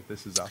see, hey,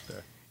 this is out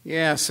there?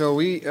 Yeah, so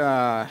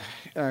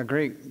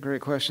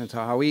great question,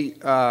 Taha. We,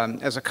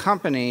 as a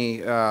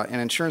company, an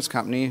insurance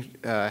company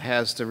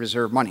has to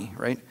reserve money,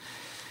 right?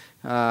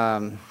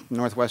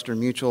 Northwestern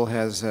Mutual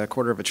has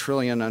 $250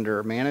 billion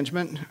under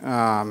management.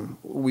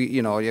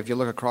 If you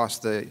look across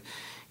the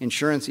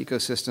insurance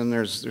ecosystem,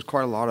 there's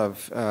quite a lot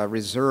of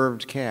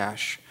reserved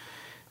cash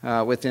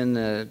within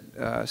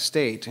the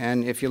state.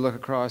 And if you look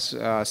across,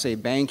 say,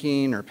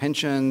 banking or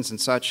pensions and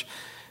such,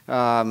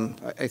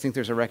 I think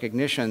there's a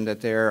recognition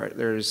that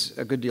there's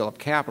a good deal of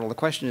capital. The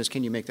question is,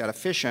 can you make that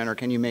efficient, or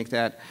can you make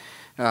that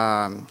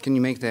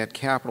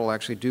capital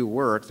actually do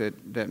work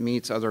that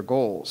meets other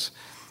goals?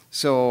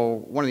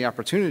 So one of the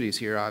opportunities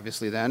here,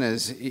 obviously, then,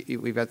 is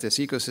we've got this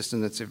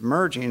ecosystem that's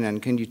emerging,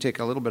 and can you take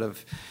a little bit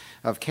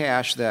of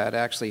cash that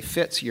actually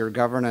fits your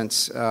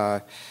governance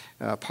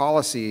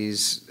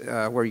policies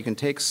where you can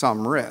take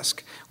some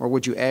risk, or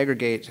would you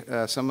aggregate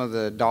some of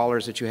the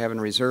dollars that you have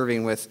in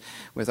reserving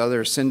with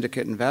other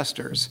syndicate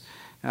investors?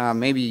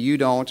 Maybe you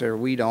don't, or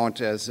we don't,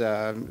 as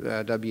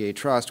WA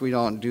Trust, we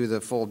don't do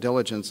the full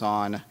diligence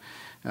on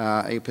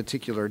a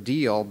particular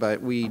deal,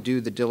 but we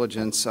do the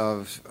diligence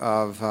of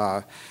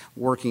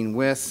working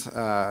with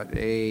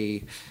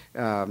a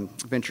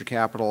venture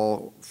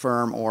capital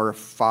firm or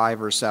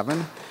 5 or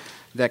 7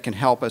 that can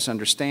help us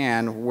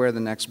understand where the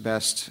next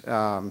best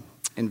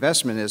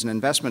investment is. An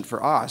investment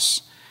for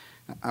us,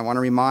 I want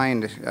to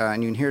remind,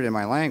 and you can hear it in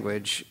my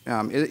language,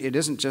 it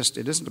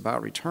isn't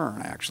about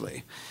return,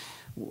 actually.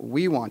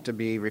 We want to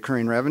be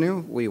recurring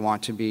revenue. We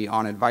want to be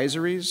on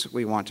advisories.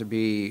 We want to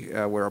be,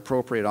 where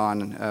appropriate,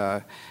 on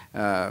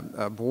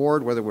a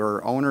board, whether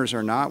we're owners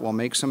or not. We'll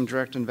make some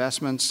direct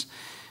investments.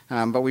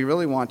 But we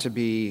really want to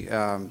be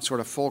sort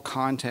of full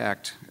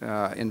contact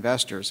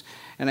investors.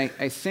 And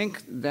I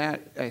think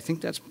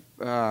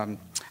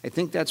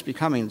that's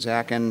becoming,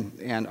 Zach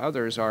and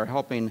others are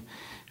helping.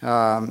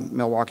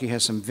 Milwaukee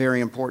has some very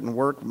important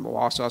work.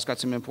 Wausau's got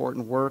some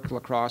important work. La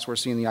Crosse, we're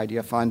seeing the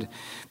Idea Fund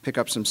pick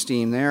up some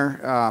steam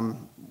there.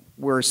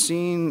 We're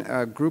seeing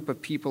a group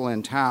of people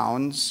in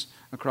towns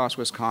across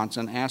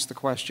Wisconsin ask the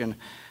question,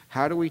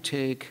 how do we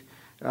take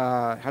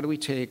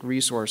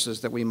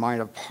resources that we might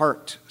have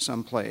parked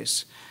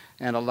someplace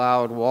and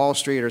allowed Wall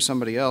Street or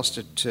somebody else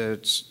to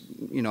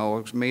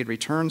made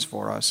returns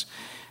for us,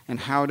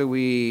 and how do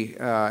we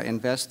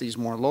invest these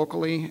more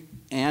locally,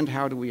 and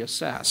how do we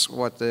assess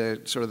what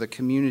the sort of the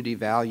community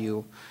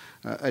value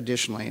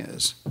additionally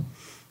is?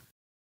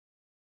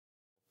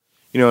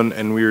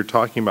 And we were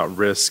talking about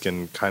risk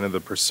and kind of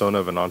the persona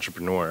of an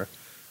entrepreneur.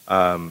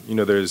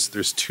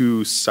 There's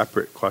 2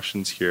 separate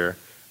questions here,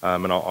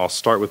 and I'll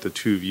start with the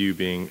 2 of you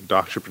being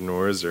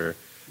doctorpreneurs or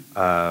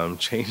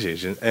change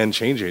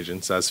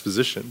agents as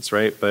physicians,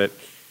 right? But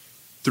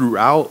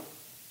throughout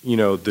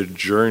the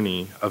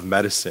journey of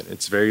medicine,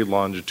 it's very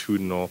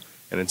longitudinal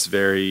and it's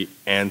very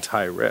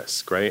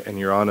anti-risk, right? And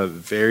you're on a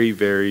very,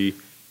 very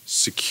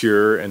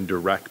secure and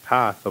direct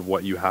path of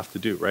what you have to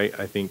do, right?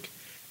 I think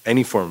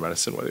any form of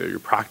medicine, whether you're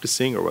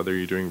practicing or whether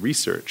you're doing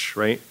research,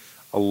 right?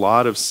 A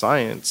lot of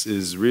science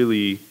is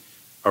really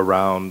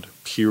around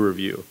peer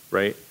review,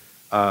 right?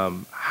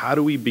 How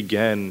do we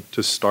begin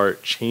to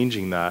start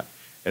changing that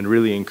and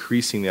really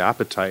increasing the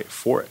appetite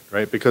for it,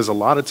 right? Because a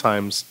lot of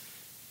times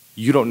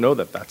you don't know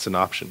that that's an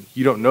option.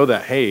 You don't know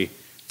that, hey,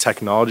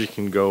 technology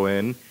can go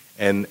in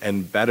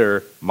and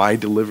better my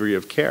delivery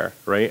of care,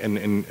 right?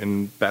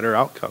 And better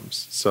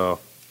outcomes. So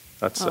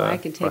that's I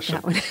can take question.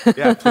 that one.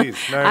 Yeah, please.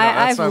 No,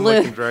 that's why I'm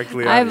looking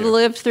directly at you. I've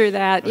lived through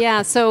that.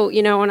 Yeah. So,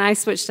 when I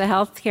switched to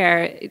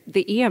healthcare,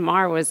 the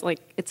EMR was like,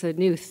 it's a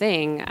new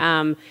thing.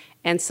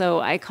 And so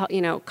I call,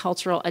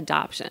 cultural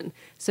adoption.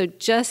 So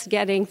just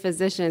getting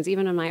physicians,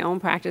 even in my own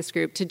practice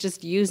group, to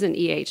just use an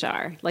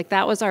EHR. Like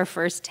that was our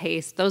first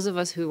taste. Those of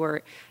us who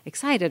were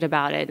excited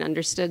about it and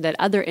understood that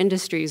other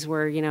industries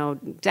were,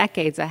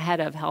 decades ahead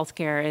of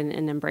healthcare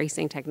in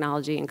embracing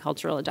technology and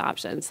cultural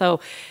adoption.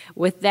 So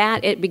with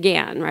that, it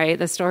began, right?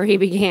 The story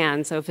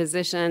began. So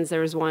physicians,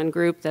 there was one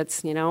group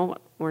that's,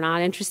 we're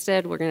not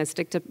interested. We're going to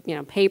stick to,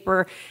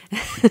 paper.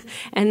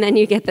 And then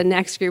you get the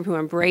next group who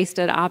embraced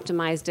it,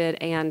 optimized it.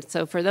 And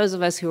so for those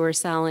of us who were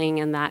selling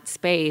in that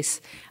space,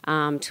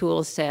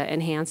 tools to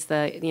enhance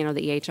the, the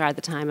EHR at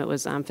the time, it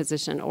was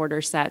physician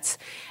order sets.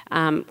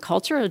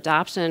 Cultural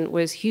adoption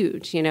was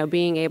huge,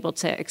 being able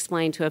to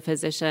explain to a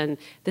physician,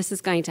 this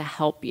is going to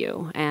help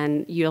you,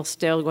 and you're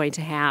still going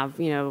to have,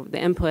 the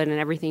input and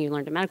everything you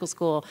learned in medical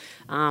school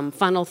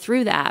funnel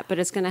through that, but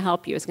it's going to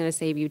help you. It's going to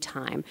save you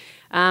time.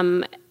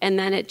 And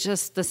then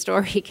the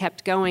story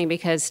kept going,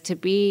 because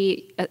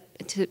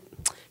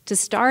to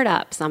start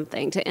up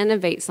something, to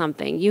innovate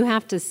something, you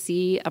have to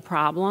see a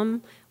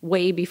problem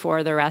way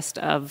before the rest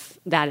of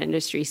that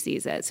industry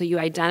sees it. So you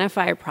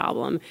identify a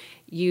problem.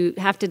 You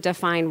have to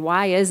define,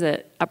 why is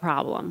it a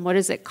problem? What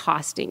is it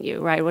costing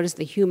you, right? What is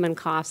the human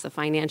cost, the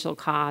financial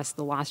cost,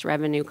 the lost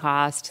revenue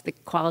cost, the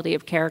quality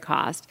of care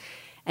cost?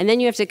 And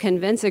then you have to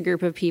convince a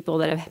group of people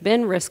that have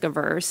been risk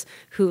averse,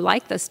 who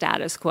like the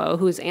status quo,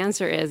 whose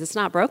answer is, it's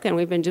not broken,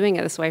 we've been doing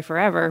it this way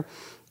forever.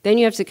 Then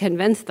you have to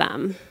convince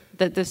them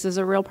that this is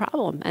a real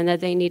problem and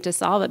that they need to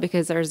solve it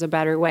because there's a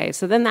better way.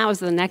 So then that was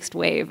the next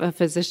wave of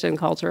physician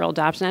cultural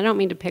adoption. I don't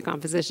mean to pick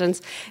on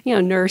physicians,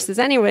 nurses,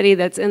 anybody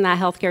that's in that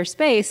healthcare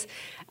space.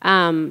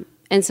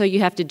 And so you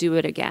have to do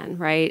it again,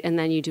 right? And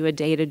then you do a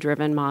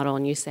data-driven model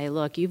and you say,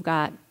 look, you've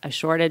got a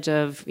shortage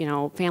of,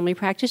 family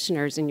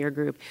practitioners in your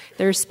group.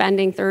 They're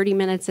spending 30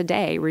 minutes a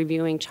day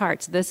reviewing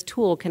charts. This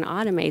tool can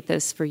automate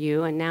this for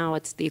you, and now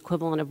it's the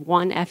equivalent of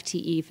 1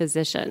 FTE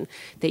physician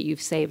that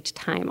you've saved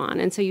time on.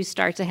 And so you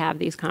start to have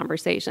these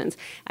conversations.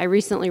 I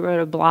recently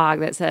wrote a blog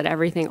that said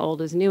everything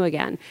old is new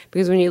again,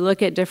 because when you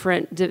look at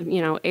different,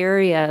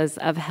 areas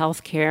of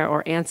healthcare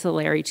or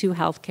ancillary to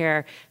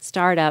healthcare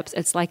startups,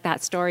 it's like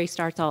that story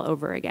starts all over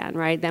over again,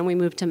 right? Then we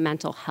moved to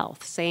mental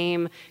health,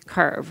 same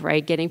curve,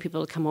 right? Getting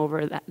people to come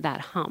over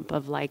that hump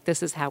of like,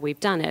 this is how we've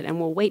done it. And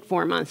we'll wait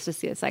 4 months to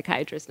see a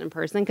psychiatrist in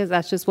person because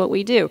that's just what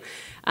we do.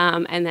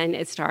 And then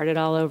it started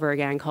all over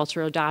again,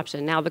 cultural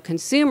adoption. Now the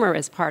consumer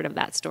is part of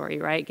that story,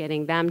 right?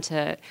 Getting them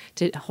to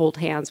hold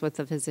hands with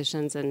the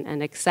physicians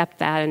and accept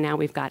that. And now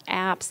we've got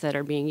apps that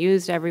are being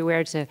used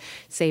everywhere to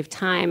save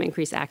time,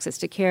 increase access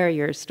to care.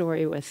 Your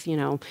story with,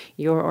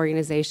 your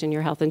organization,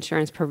 your health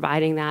insurance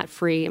providing that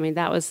free. I mean,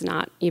 that was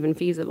not even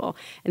feasible.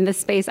 In the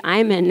space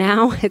I'm in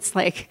now, it's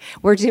like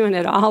we're doing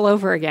it all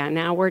over again.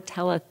 Now we're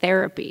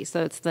teletherapy.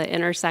 So it's the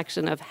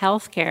intersection of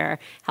healthcare,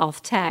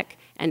 health tech,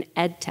 and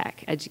ed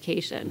tech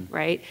education,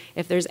 right?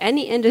 If there's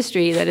any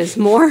industry that is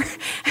more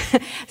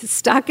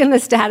stuck in the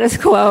status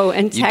quo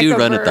and tech You do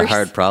run at the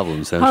hard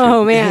problems, don't you?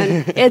 Oh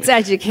man, it's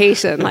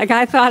education. Like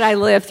I thought I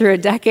lived through a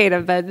decade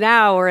of, but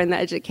now we're in the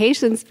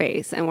education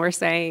space and we're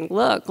saying,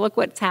 look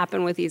what's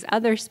happened with these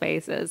other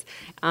spaces,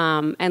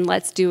 and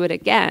let's do it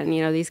again.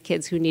 These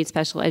kids who need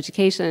special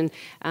education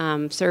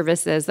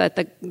services that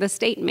the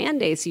state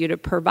mandates you to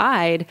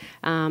provide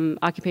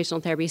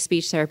occupational therapy,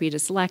 speech therapy,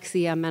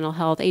 dyslexia, mental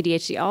health,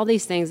 ADHD, all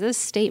these things. This is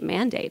state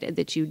mandated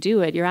that you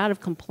do it. You're out of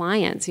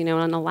compliance. In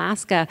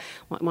Alaska,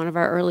 one of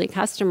our early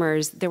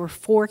customers, there were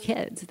 4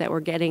 kids that were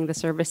getting the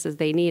services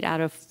they need out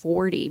of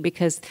 40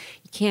 because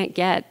you can't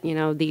get,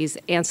 these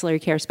ancillary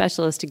care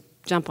specialists to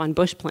jump on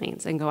bush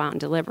planes and go out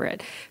and deliver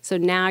it. So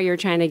now you're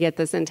trying to get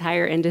this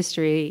entire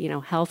industry,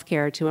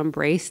 healthcare to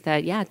embrace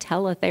that,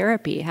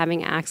 teletherapy,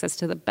 having access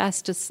to the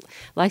best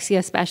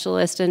dyslexia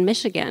specialist in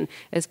Michigan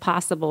is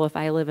possible if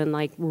I live in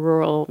like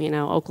rural,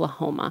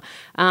 Oklahoma.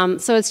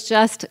 So it's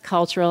just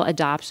cultural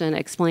adoption,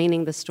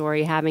 explaining the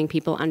story, having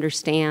people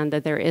understand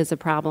that there is a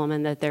problem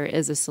and that there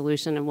is a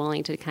solution and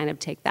willing to kind of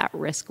take that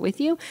risk with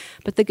you.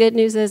 But the good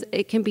news is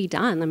it can be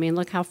done. I mean,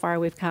 look how far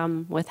we've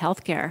come with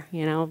healthcare,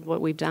 what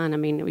we've done. I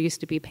mean, we used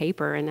to be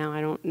paper, and now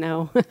I don't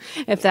know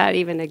if that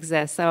even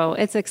exists. So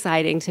it's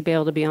exciting to be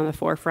able to be on the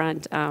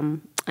forefront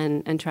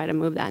and try to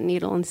move that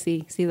needle and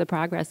see the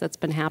progress that's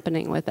been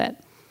happening with it.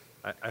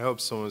 I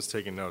hope someone was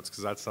taking notes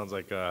because that sounds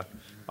like a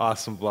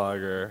awesome blog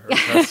or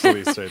press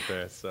release right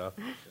there. So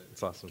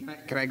it's awesome.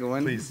 Can I go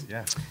in? Please,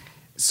 yeah.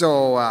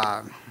 So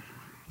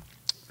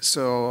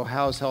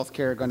how's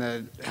healthcare going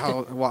to?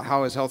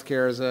 How is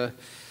healthcare as a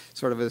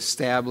sort of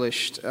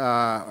established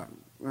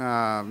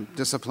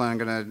discipline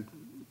going to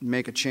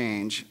make a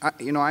change?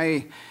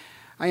 I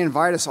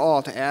invite us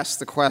all to ask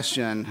the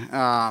question: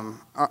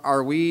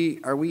 Are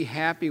we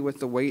happy with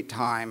the wait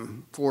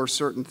time for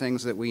certain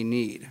things that we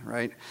need?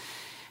 Right?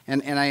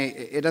 And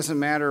it doesn't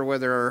matter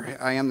whether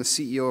I am the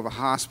CEO of a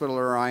hospital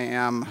or I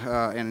am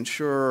an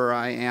insurer or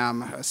I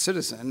am a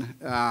citizen.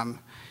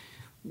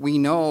 We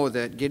know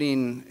that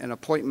getting an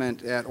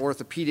appointment at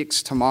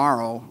orthopedics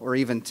tomorrow or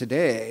even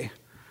today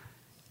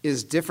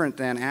is different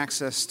than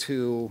access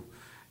to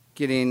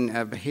getting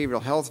a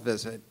behavioral health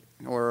visit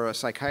or a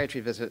psychiatry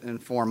visit in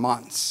 4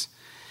 months.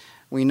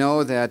 We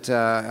know that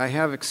I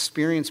have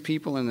experienced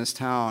people in this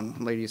town,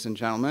 ladies and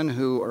gentlemen,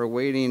 who are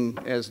waiting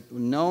as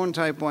known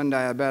type 1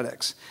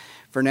 diabetics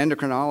for an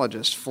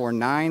endocrinologist for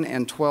 9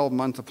 and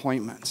 12-month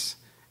appointments.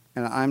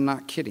 And I'm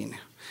not kidding.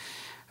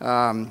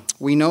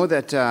 We know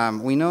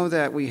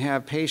that we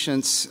have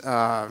patients,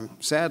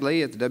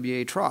 sadly, at the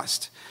WA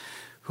Trust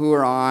who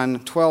are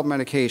on 12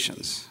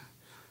 medications.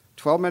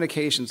 12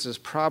 medications is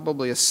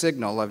probably a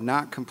signal of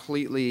not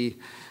completely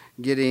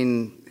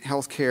getting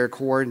healthcare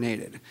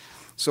coordinated.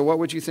 So what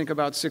would you think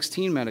about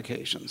 16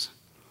 medications?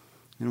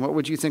 And what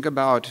would you think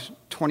about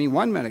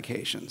 21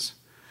 medications?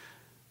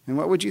 And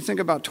what would you think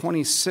about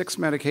 26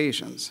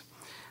 medications?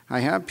 I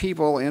have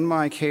people in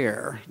my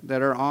care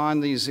that are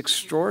on these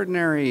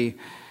extraordinary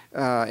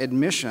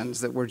admissions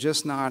that we're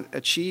just not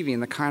achieving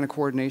the kind of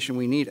coordination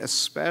we need,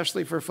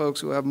 especially for folks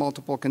who have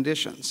multiple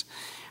conditions.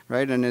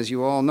 Right, and as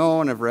you all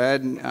know and have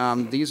read,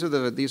 these are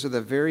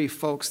the very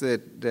folks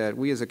that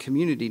we as a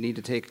community need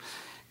to take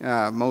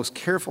most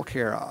careful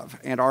care of,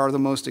 and are the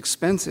most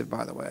expensive,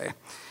 by the way.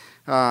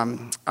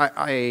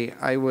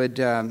 I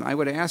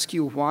would ask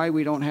you why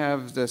we don't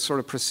have the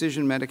sort of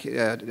precision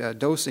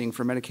dosing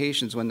for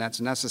medications when that's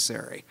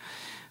necessary.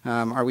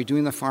 Are we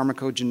doing the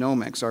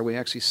pharmacogenomics? Are we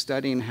actually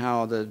studying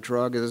how the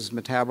drug is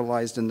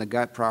metabolized in the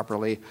gut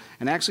properly?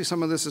 And actually,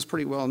 some of this is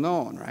pretty well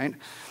known, right?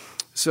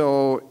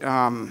 So.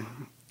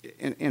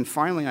 And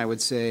finally, I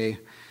would say,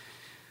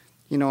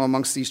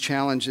 amongst these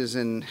challenges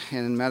in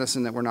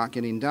medicine that we're not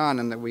getting done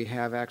and that we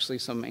have actually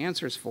some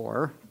answers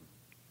for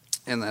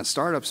in that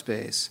startup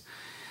space,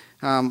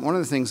 one of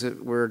the things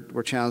that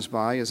we're challenged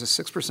by is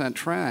a 6%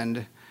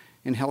 trend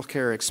in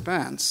healthcare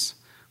expense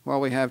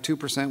while we have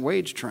 2%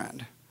 wage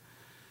trend.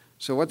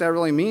 So what that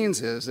really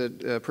means is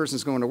that a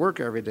person's going to work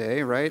every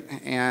day, right?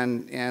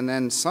 And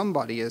then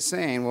somebody is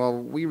saying, well,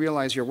 we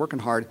realize you're working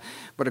hard,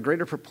 but a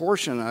greater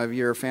proportion of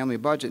your family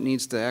budget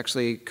needs to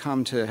actually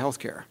come to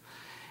healthcare.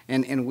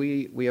 And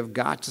we have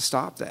got to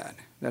stop that.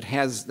 That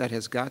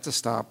has got to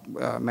stop.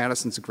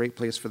 Madison's a great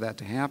place for that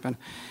to happen.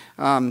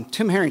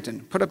 Tim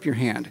Harrington, put up your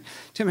hand.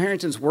 Tim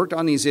Harrington's worked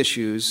on these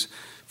issues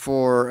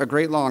for a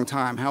great long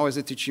time. How is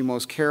it that you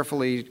most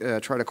carefully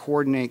try to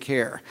coordinate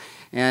care?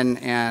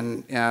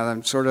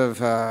 And sort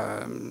of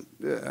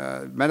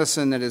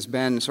medicine that has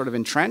been sort of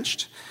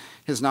entrenched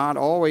has not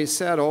always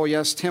said, "Oh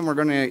yes, Tim, we're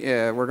going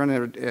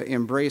to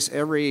embrace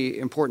every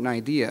important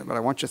idea." But I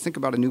want you to think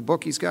about a new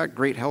book he's got,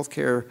 Great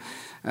Healthcare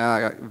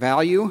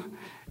Value,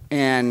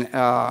 and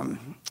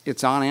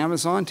it's on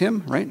Amazon.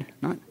 Tim, right?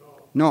 Not?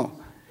 No.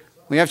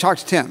 We have talked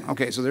to Tim.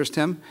 Okay, so there's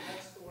Tim.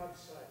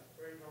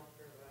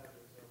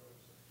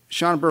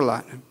 Sean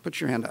Burlott,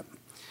 put your hand up.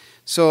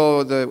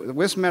 So the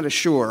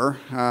WisMedAssure,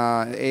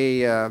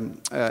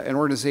 an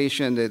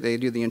organization that they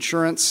do the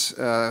insurance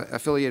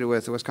affiliated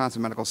with the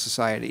Wisconsin Medical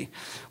Society.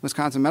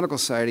 Wisconsin Medical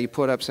Society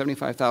put up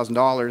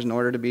 $75,000 in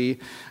order to be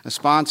a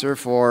sponsor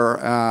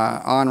for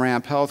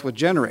On-Ramp Health with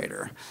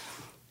Generator.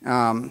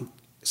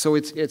 So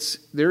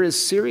there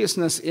is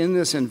seriousness in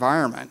this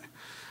environment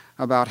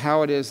about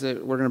how it is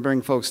that we're going to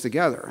bring folks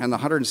together. And the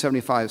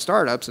 175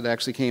 startups that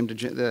actually came to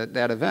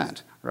that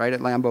event, right, at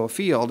Lambeau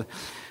Field,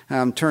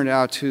 turned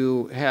out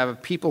to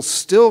have people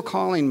still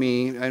calling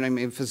me, and I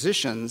mean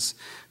physicians,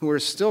 who are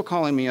still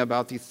calling me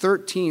about the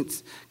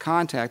 13th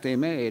contact they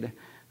made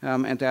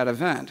at that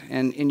event.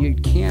 And you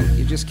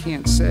just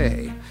can't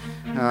say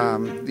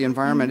the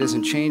environment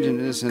isn't changing,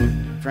 it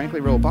isn't,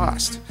 frankly,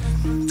 robust.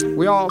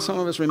 Some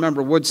of us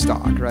remember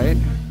Woodstock, right?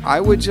 I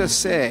would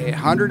just say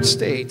 100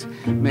 State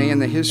may in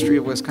the history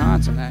of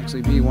Wisconsin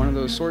actually be one of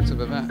those sorts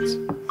of events.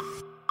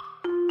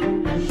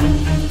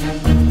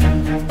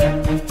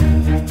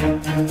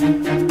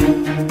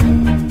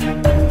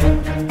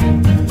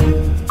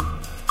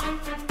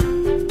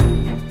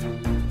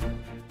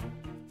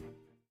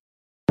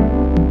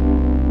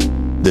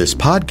 This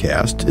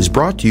podcast is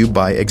brought to you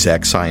by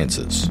Exact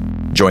Sciences.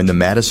 Join the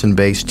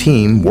Madison-based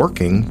team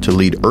working to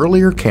lead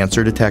earlier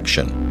cancer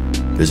detection.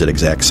 Visit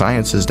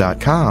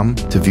exactsciences.com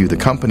to view the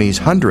company's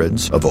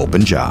hundreds of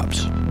open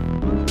jobs.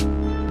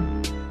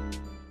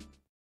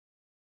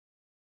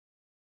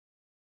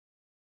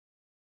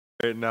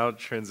 Right now,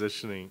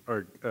 transitioning,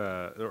 or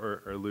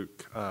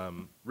Luke,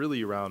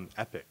 really around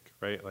Epic,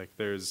 right? Like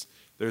there's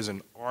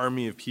an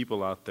army of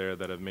people out there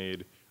that have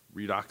made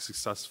Redox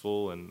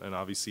successful, and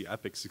obviously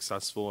Epic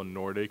successful, and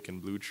Nordic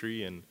and Blue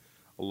Tree and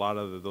a lot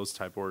of those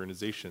type of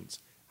organizations.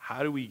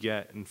 How do we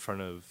get in front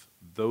of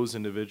those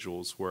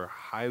individuals who are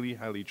highly,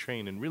 highly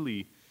trained and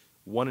really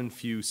one in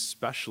few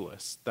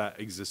specialists that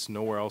exist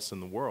nowhere else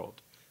in the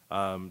world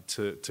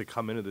to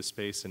come into this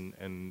space,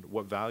 and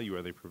what value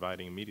are they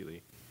providing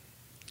immediately?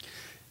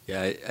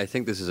 Yeah, I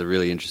think this is a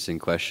really interesting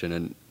question,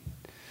 and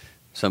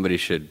somebody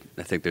should,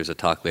 I think there's a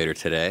talk later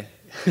today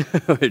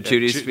where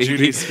Judy's speaking.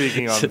 Judy's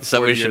speaking on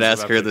somebody should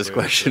ask her this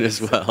question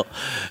as well.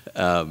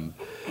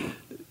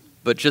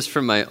 But just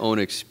from my own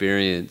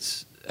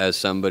experience as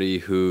somebody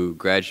who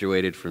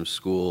graduated from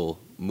school,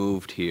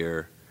 moved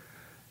here,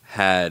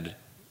 on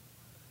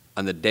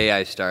the day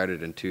I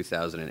started in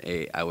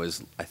 2008,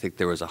 I think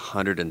there was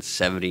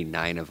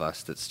 179 of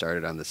us that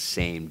started on the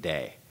same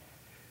day,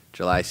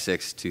 July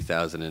 6,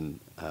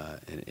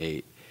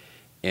 2008.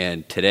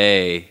 And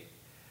today,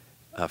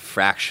 a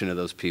fraction of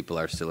those people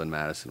are still in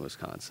Madison,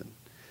 Wisconsin.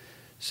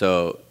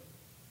 So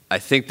I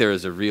think there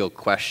is a real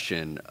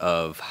question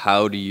of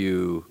how do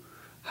you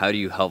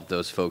help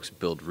those folks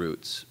build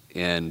roots?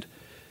 And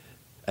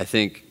I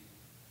think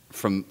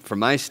from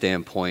my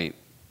standpoint,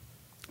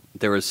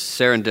 there was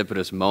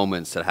serendipitous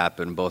moments that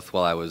happened both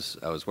while I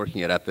was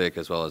working at Epic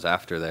as well as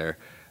after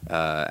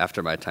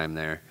my time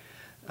there.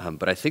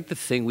 But I think the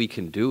thing we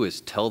can do is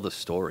tell the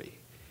story,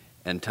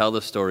 and tell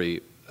the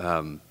story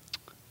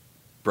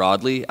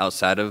broadly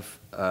outside of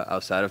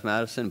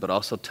Madison, but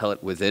also tell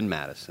it within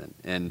Madison.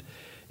 And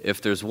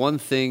if there's one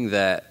thing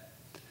that,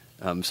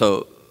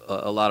 so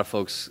a lot of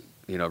folks,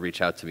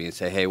 reach out to me and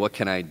say, "Hey, what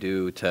can I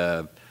do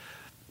to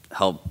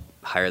help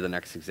hire the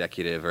next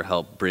executive, or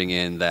help bring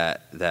in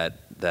that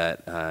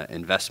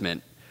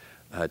investment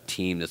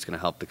team that's going to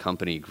help the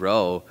company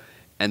grow?"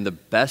 And the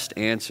best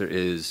answer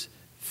is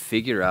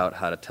figure out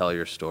how to tell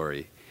your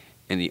story.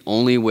 And the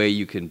only way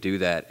you can do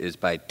that is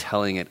by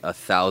telling it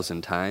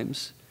 1,000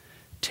 times,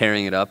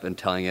 tearing it up and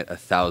telling it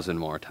 1,000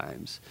 more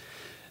times.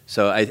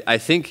 So I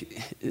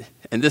think,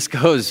 and this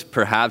goes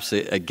perhaps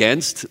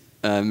against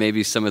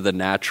maybe some of the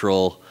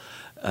natural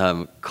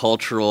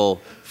cultural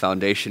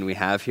foundation we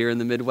have here in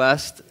the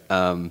Midwest.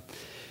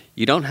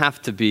 You don't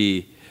have to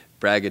be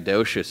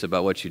braggadocious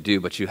about what you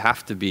do, but you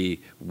have to be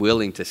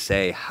willing to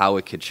say how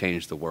it could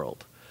change the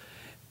world.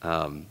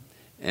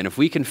 And if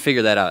we can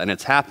figure that out, and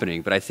it's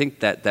happening, but I think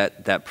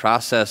that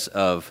process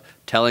of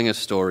telling a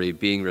story,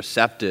 being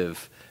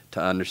receptive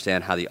to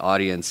understand how the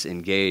audience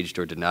engaged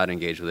or did not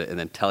engage with it, and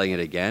then telling it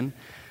again,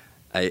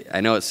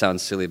 I know it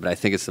sounds silly, but I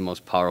think it's the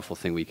most powerful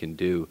thing we can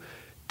do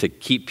to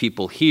keep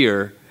people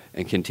here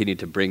and continue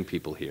to bring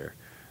people here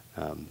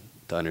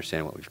to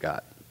understand what we've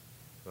got.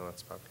 No,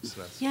 that's probably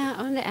Yeah,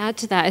 I want to add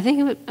to that. I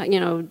think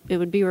it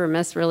would be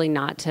remiss really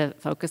not to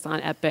focus on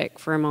Epic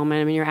for a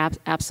moment. I mean, you're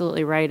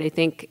absolutely right. I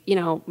think,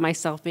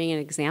 myself being an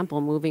example,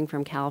 moving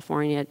from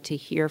California to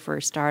here for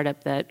a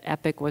startup, that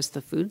Epic was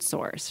the food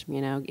source,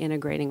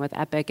 integrating with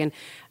Epic. And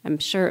I'm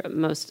sure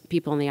most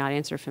people in the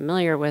audience are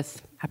familiar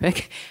with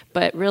Epic,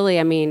 but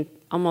really, I mean,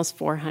 almost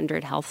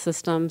 400 health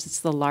systems.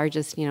 It's the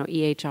largest,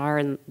 EHR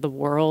in the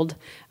world.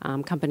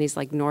 Companies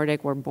like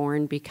Nordic were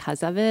born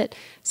because of it.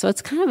 So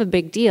it's kind of a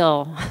big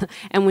deal.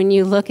 And when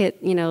you look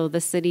at,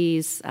 the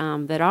cities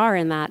that are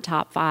in that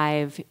top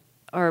 5,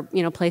 or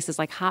places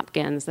like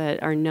Hopkins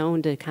that are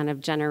known to kind of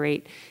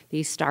generate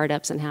these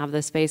startups and have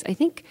this space, I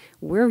think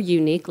we're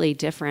uniquely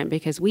different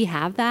because we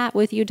have that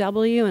with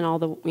UW and all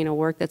the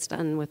work that's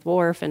done with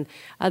WARF and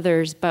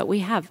others, but we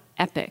have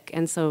Epic.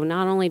 And so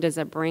not only does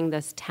it bring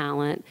this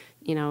talent,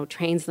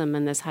 trains them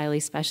in this highly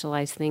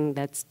specialized thing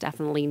that's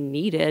definitely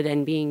needed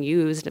and being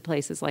used at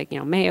places like,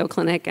 Mayo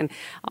Clinic and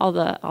all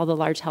the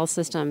large health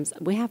systems.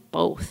 We have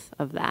both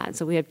of that.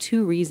 So we have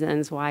 2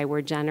 reasons why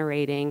we're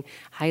generating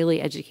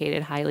highly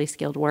educated, highly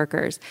skilled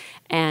workers.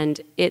 And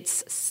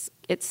it's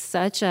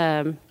such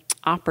a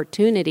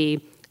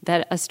opportunity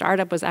that a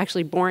startup was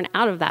actually born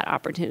out of that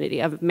opportunity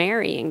of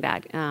marrying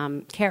that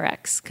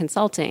Carex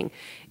Consulting.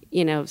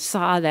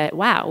 Saw that,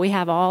 wow, we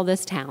have all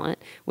this talent,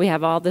 we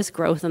have all this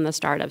growth in the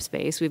startup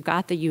space, we've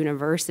got the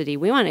university,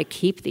 we want to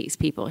keep these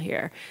people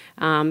here.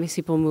 These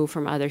people move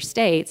from other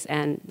states,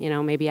 and,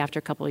 maybe after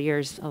a couple of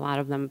years, a lot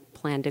of them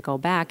plan to go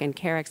back. And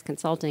Carex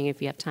Consulting,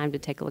 if you have time to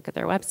take a look at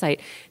their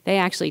website, they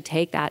actually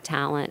take that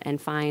talent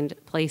and find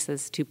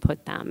places to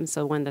put them.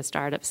 So when the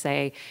startups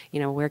say,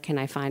 where can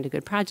I find a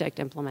good project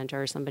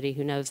implementer or somebody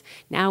who knows,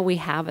 now we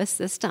have a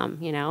system,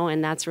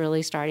 and that's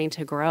really starting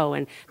to grow.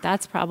 And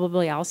that's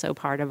probably also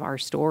part of our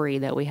story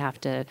that we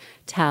have to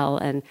tell.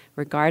 And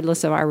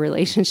regardless of our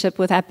relationship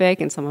with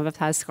Epic, and some of us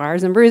has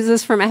scars and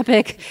bruises from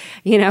Epic,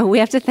 we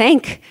have to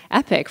thank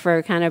Epic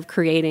for kind of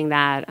creating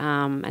that.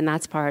 And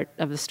that's part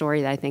of the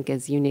story that I think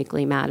is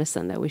uniquely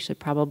Madison, that we should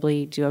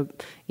probably do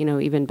a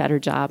even better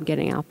job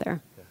getting out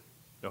there.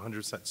 Yeah,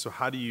 100%. So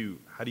how do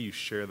you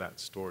share that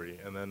story?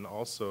 And then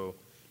also,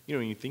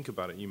 when you think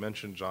about it, you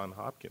mentioned Johns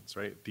Hopkins,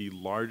 right? The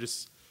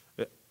largest,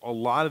 a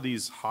lot of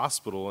these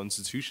hospital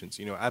institutions,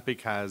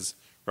 Epic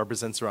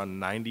represents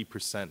around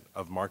 90%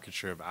 of market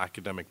share of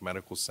academic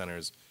medical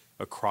centers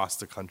across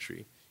the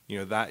country.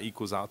 That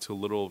equals out to a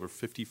little over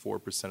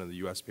 54% of the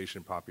U.S.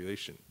 patient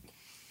population.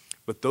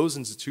 But those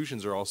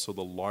institutions are also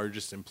the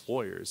largest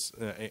employers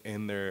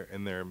in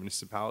their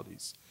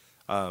municipalities.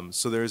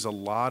 So there's a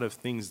lot of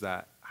things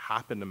that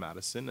happen to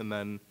Madison, and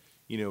then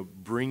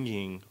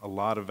bringing a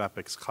lot of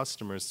Epic's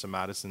customers to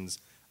Madison's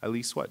at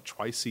least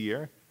twice a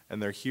year,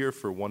 and they're here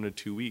for 1 to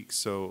 2 weeks.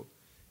 So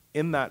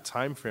in that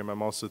time frame,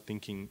 I'm also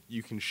thinking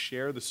you can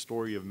share the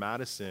story of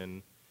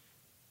Madison.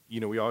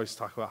 We always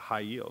talk about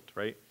high yield,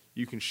 right?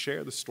 You can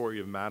share the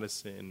story of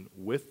Madison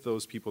with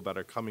those people that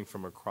are coming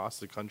from across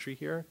the country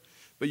here,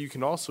 but you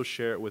can also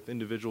share it with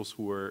individuals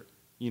who are,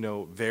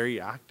 very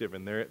active,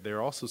 and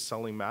they're also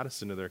selling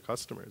Madison to their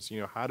customers.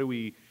 How do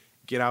we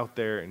get out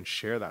there and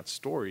share that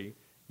story,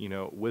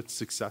 with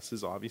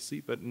successes,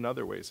 obviously, but in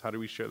other ways? How do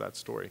we share that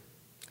story?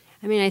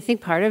 I mean, I think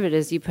part of it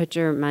is you put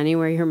your money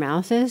where your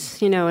mouth is.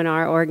 In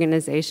our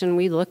organization,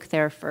 we look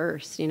there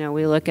first.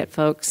 We look at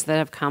folks that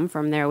have come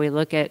from there. We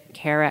look at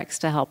Carex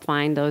to help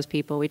find those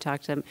people. We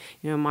talked to,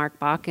 Mark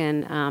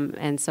Bakken,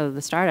 and so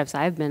the startups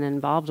I've been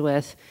involved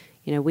with,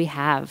 we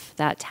have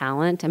that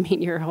talent. I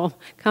mean, your whole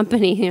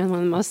company, one of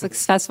the most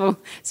successful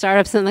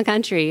startups in the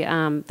country,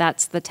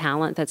 that's the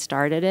talent that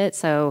started it.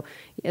 So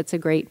it's a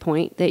great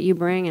point that you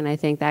bring, and I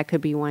think that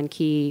could be one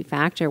key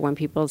factor when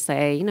people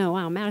say,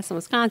 wow, Madison,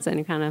 Wisconsin,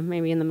 you're kind of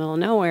maybe in the middle of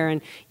nowhere, and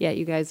yet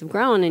you guys have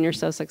grown and you're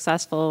so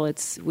successful.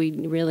 We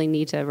really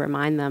need to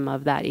remind them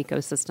of that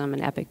ecosystem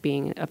and Epic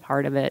being a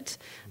part of it,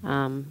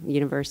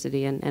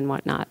 university and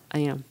whatnot,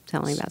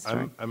 telling that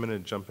story. I'm going to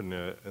jump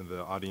into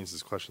the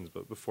audience's questions,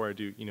 but before I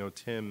do,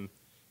 Tim,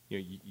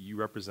 you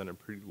represent a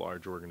pretty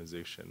large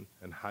organization,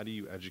 and how do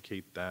you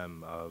educate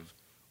them of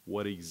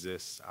what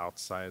exists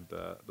outside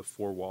the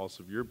 4 walls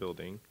of your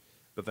building?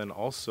 But then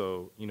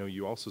also,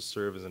 you also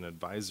serve as an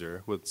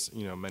advisor with,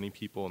 many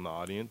people in the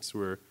audience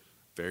who are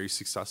very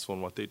successful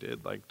in what they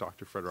did, like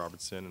Dr. Fred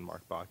Robertson and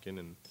Mark Bakken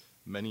and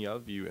many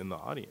of you in the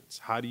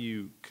audience. How do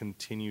you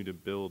continue to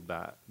build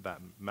that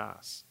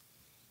mass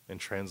and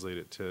translate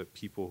it to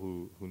people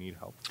who need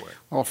help for it?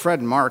 Well, Fred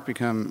and Mark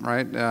become,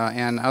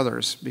 and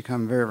others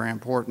become very, very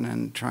important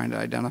in trying to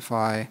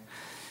identify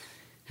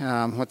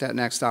what that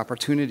next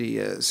opportunity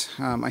is.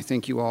 I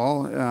think you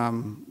all,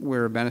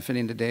 we're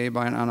benefiting today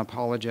by an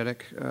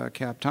unapologetic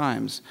Cap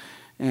Times.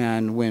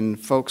 And when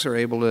folks are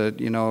able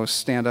to,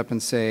 stand up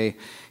and say,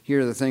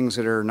 here are the things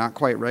that are not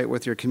quite right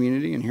with your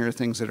community, and here are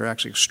things that are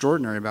actually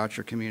extraordinary about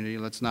your community,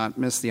 let's not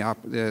miss the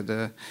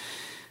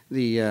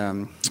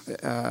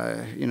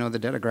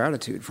debt of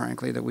gratitude,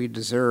 frankly, that we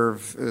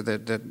deserve,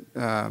 that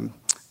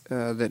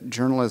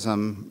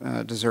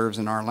journalism deserves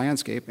in our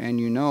landscape.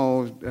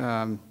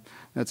 And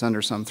that's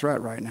under some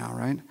threat right now,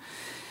 right?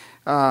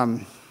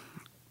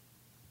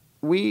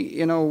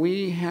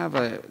 We have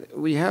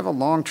a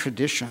long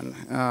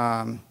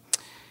tradition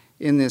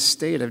in this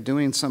state of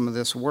doing some of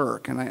this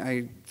work, and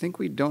I think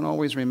we don't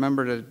always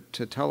remember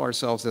to tell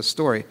ourselves this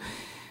story.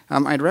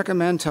 I'd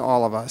recommend to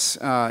all of us,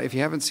 if you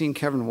haven't seen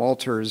Kevin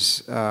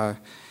Walters'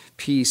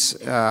 piece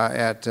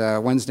at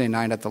Wednesday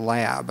night at the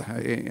lab,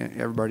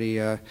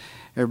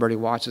 everybody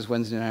watches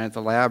Wednesday night at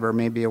the lab or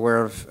may be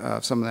aware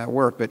of some of that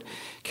work, but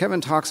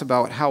Kevin talks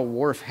about how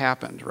WRF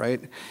happened,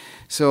 right?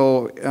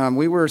 So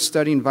we were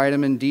studying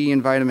vitamin D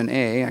and vitamin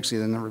A,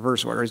 actually in the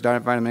reverse order, is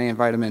vitamin A and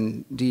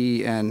vitamin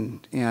D,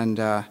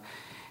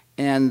 and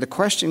the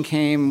question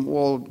came,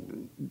 well,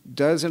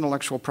 does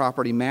intellectual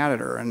property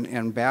matter?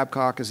 And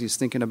Babcock, as he's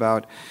thinking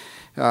about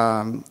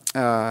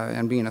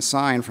and being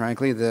assigned,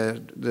 frankly,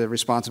 the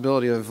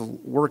responsibility of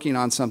working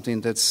on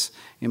something that's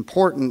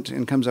important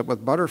and comes up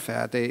with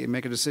butterfat, they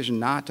make a decision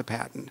not to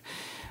patent.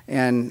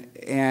 And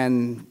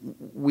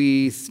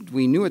we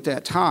knew at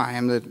that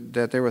time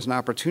that there was an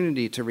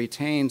opportunity to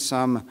retain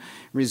some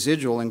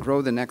residual and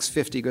grow the next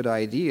 50 good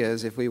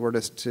ideas if we were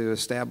to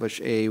establish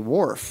a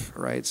WRF,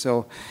 right?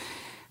 So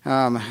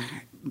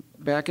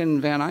back in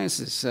Van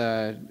Nuys's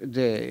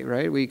day,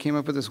 right, we came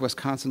up with this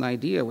Wisconsin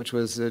idea, which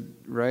was that,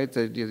 right,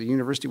 the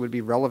university would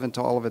be relevant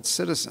to all of its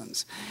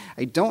citizens.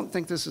 I don't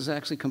think this is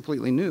actually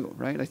completely new,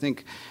 right? I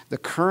think the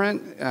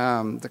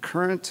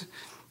current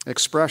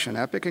expression,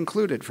 EPIC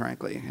included,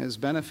 frankly, has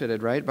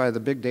benefited, right, by the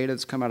big data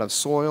that's come out of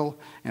soil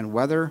and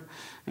weather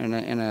and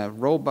a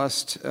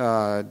robust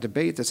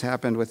debate that's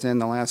happened within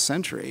the last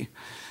century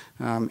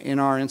in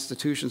our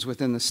institutions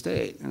within the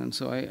state. And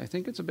so I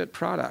think it's a bit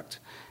product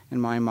in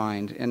my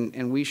mind.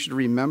 And we should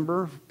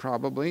remember,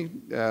 probably,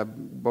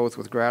 both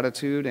with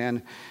gratitude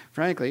and,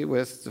 frankly,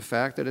 with the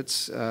fact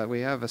that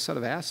we have a set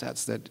of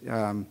assets that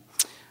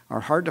are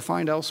hard to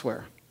find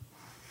elsewhere.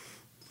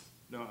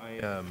 No,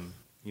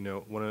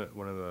 one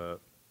of the,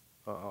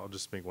 I'll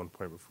just make one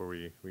point before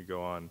we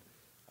go on.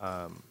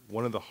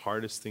 One of the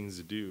hardest things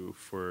to do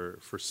for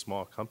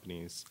small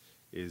companies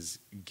is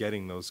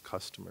getting those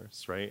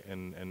customers, right?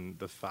 And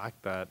the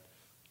fact that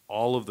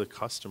all of the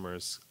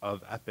customers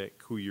of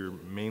EPIC who you're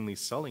mainly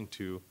selling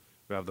to,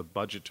 who have the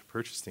budget to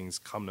purchase things,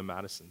 come to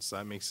Madison. So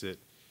that makes it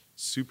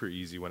super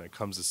easy when it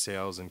comes to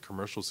sales and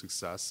commercial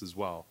success as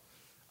well.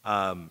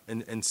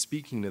 And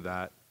speaking to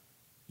that,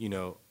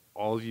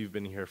 all of you have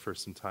been here for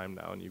some time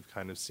now, and you've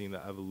kind of seen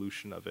the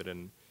evolution of it,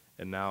 and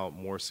now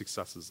more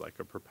successes like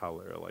a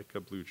Propeller, like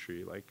a Blue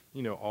Tree, like,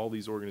 all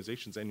these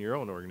organizations and your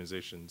own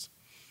organizations.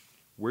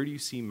 Where do you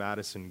see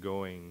Madison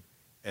going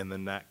in the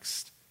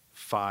next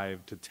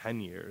 5 to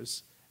 10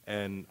 years?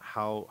 And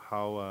how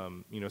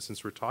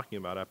since we're talking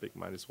about EPIC,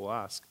 might as well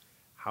ask,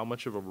 how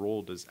much of a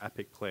role does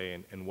EPIC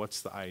play, and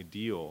what's the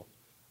ideal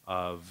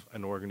of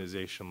an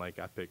organization like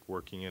EPIC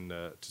working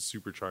to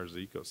supercharge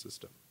the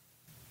ecosystem?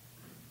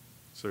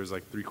 So there's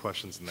like 3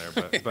 questions in there,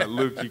 but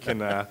Luke, you can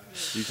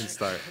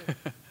start.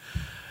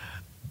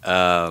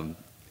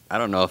 I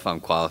don't know if I'm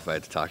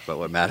qualified to talk about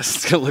what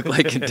Madison's going to look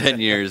like in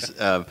 10 years.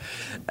 I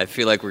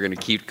feel like we're going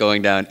to keep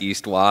going down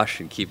East Wash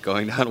and keep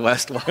going down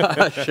West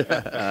Wash.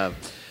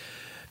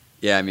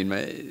 Yeah, I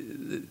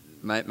mean,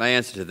 my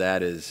answer to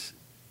that is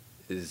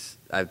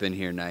I've been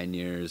here 9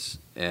 years,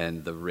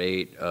 and the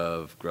rate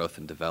of growth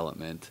and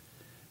development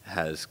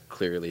has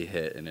clearly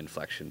hit an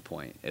inflection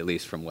point, at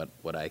least from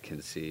what I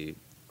can see,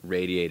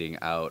 radiating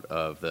out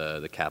of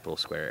the Capitol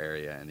Square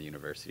area and the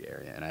university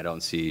area. And I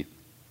don't see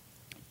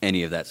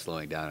any of that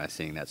slowing down. I'm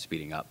seeing that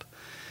speeding up.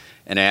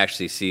 And I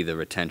actually see the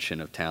retention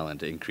of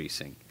talent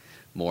increasing.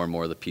 More and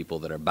more the people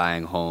that are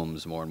buying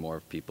homes, more and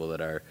more people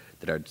that are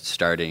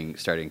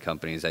starting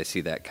companies. I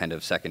see that kind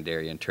of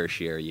secondary and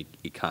tertiary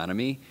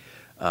economy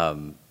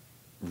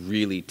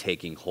really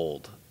taking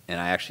hold. And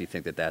I actually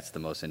think that that's the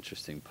most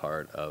interesting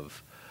part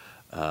of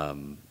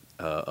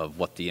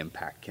what the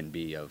impact can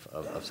be of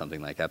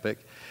something like EPIC.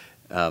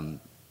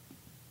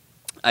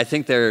 I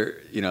think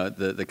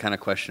the kind of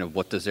question of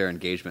what does their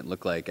engagement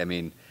look like. I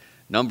mean,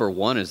 number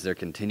one is their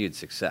continued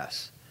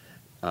success.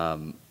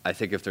 I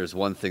think if there's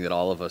one thing that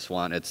all of us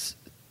want,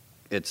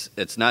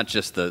 it's not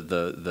just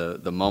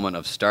the moment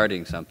of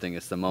starting something.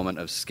 It's the moment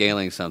of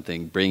scaling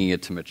something, bringing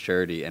it to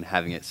maturity, and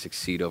having it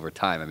succeed over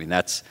time. I mean,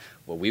 that's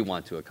what we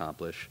want to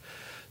accomplish.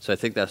 So I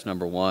think that's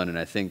number one, and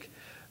I think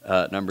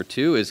number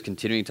two is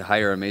continuing to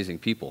hire amazing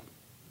people.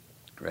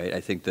 Right?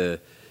 I think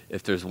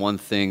if there's one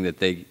thing that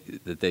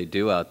they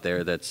do out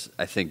there that's,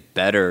 I think,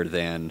 better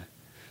than,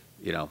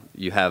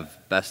 you have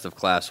best of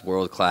class,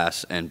 world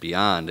class, and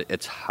beyond,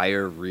 it's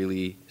hire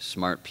really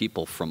smart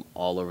people from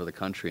all over the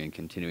country and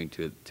continuing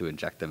to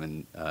inject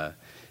them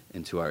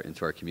into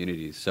our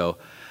communities. So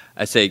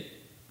I say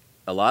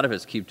a lot of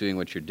it's keep doing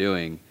what you're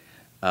doing.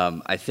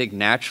 I think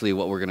naturally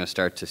what we're going to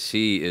start to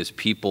see is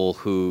people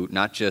who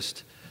not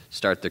just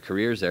start their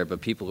careers there,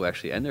 but people who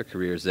actually end their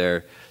careers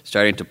there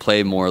starting to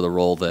play more of the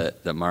role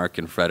that Mark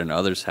and Fred and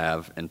others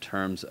have in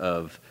terms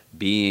of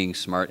being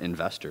smart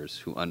investors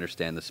who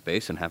understand the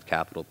space and have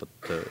capital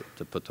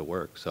to put to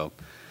work. So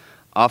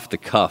off the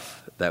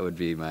cuff, that would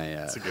be my,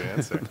 That's a good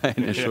answer. my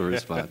initial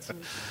response.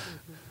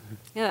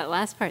 Yeah, that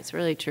last part's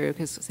really true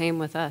because same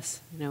with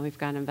us. We've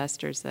got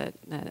investors that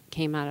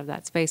came out of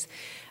that space.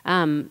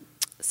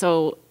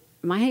 So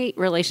my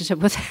relationship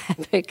with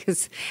Epic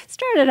has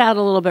started out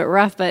a little bit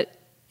rough, but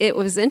it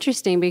was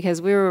interesting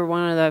because we were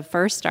one of the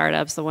first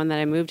startups, the one that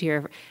I moved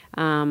here,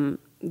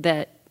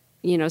 that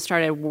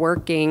started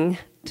working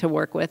to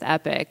work with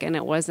Epic, and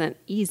it wasn't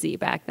easy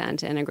back then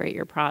to integrate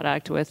your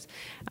product with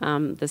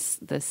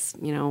this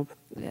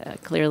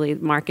clearly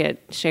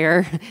market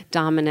share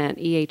dominant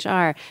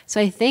EHR.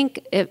 So I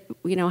think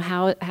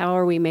how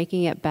are we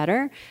making it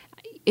better?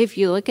 If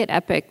you look at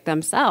Epic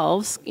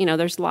themselves,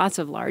 there's lots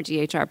of large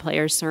EHR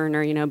players,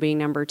 Cerner, being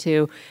number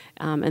 2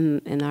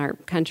 in our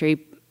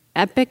country.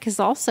 Epic has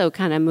also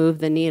kind of moved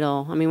the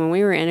needle. I mean, when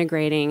we were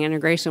integrating,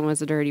 integration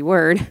was a dirty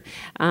word.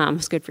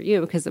 It's good for you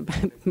because it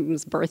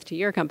was birth to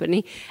your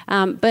company.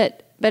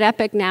 But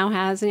Epic now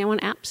has an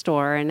app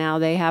store, and now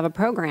they have a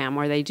program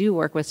where they do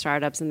work with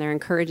startups, and they're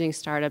encouraging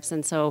startups.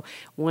 And so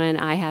when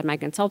I had my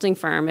consulting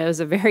firm, it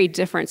was a very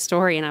different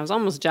story, and I was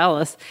almost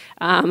jealous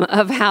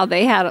of how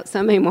they had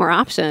so many more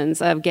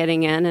options of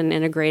getting in and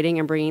integrating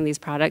and bringing these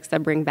products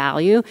that bring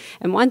value.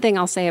 And one thing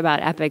I'll say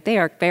about Epic, they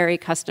are very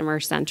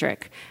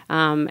customer-centric.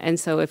 And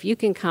so if you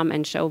can come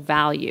and show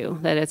value,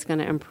 that it's going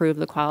to improve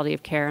the quality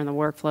of care and the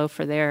workflow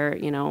for their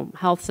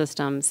health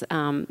systems,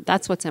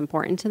 that's what's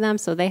important to them.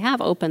 So they have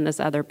opened this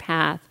other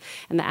path.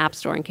 And the App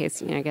Store, in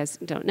case you guys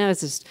don't know, is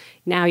just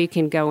now you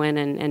can go in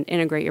and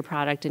integrate your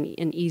product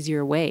in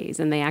easier ways.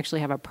 And they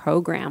actually have a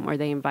program where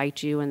they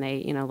invite you and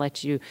they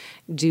let you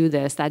do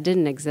this. That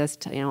didn't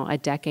exist a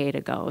decade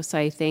ago. So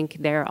I think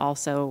they're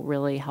also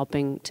really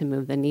helping to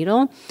move the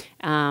needle.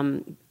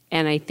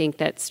 And I think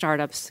that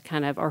startups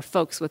or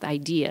folks with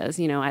ideas,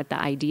 at the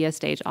idea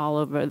stage all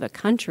over the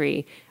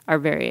country are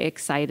very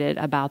excited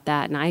about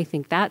that. And I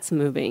think that's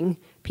moving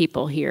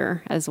people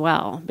here as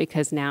well,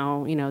 because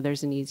now,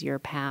 there's an easier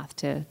path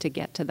to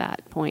get to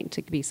that point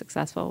to be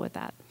successful with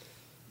that.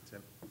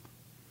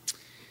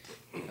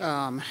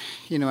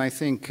 I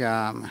think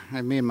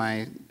I made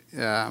my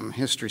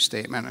history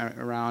statement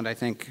around, I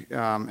think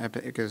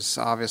Epic is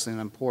obviously an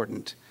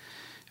important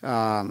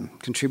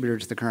contributor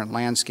to the current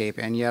landscape,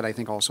 and yet I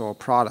think also a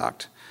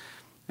product,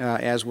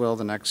 as will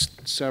the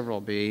next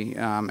several be.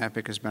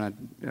 Epic has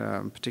been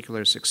a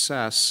particular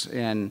success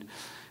in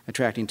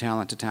attracting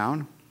talent to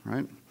town,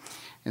 right,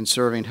 and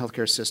serving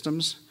healthcare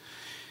systems.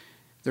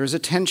 There's a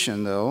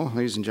tension, though,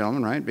 ladies and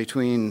gentlemen, right,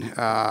 between the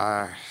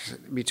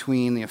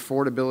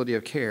affordability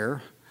of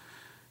care,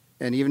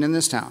 and even in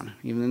this town,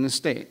 even in this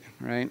state,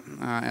 right,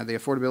 the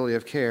affordability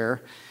of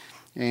care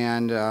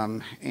and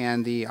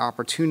the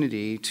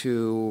opportunity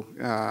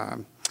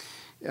to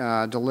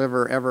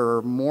deliver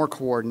ever more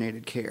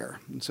coordinated care.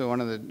 And so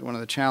one of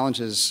the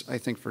challenges, I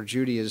think, for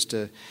Judy is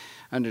to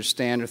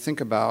understand or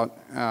think about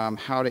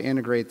how to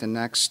integrate the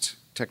next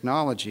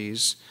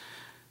technologies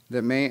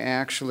that may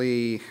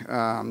actually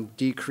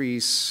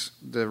decrease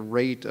the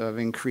rate of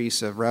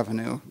increase of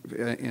revenue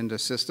into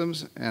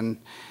systems. And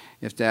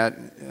if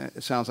that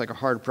sounds like a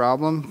hard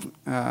problem,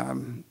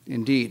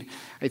 indeed.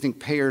 I think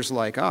payers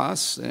like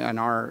us and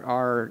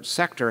our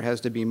sector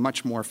has to be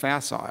much more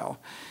facile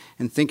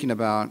in thinking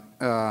about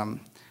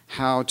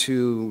how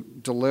to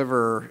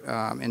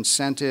deliver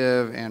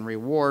incentive and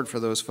reward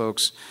for those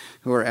folks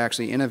who are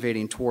actually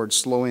innovating towards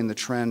slowing the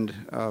trend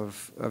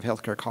of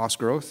healthcare cost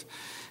growth.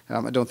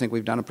 I don't think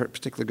we've done a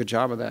particularly good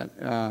job of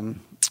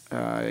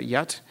that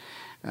yet.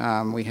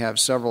 We have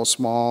several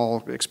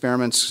small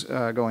experiments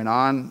going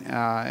on,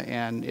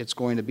 and it's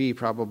going to be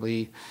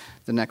probably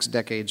the next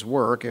decade's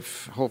work,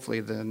 if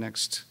hopefully the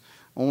next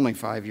only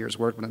 5 years'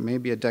 work, but it may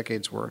be a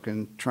decade's work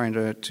in trying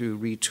to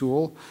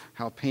retool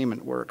how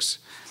payment works.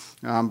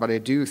 But I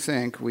do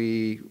think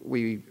we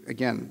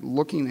again,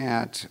 looking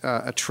at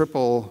a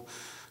triple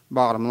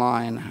bottom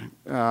line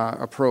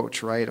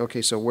approach, right?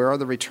 Okay, so where are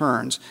the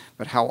returns,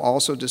 but how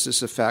also does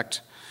this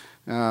affect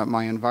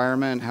my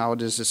environment? How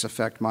does this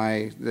affect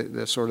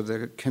the sort of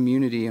the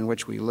community in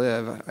which we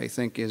live? I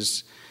think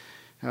is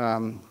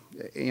an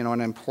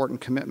important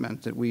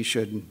commitment that we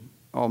should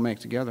all make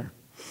together.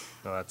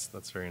 No,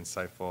 that's very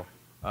insightful.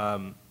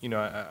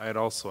 I'd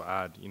also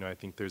add, I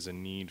think there's a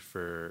need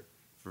for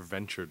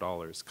venture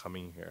dollars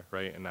coming here,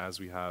 right? And as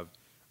we have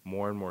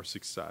more and more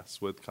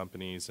success with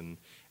companies and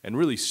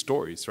really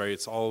stories, right?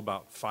 It's all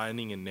about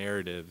finding a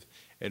narrative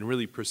and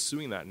really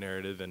pursuing that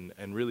narrative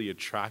and really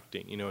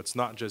attracting. It's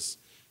not just,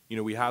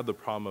 we have the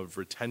problem of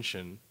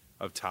retention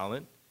of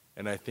talent,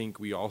 and I think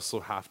we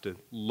also have to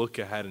look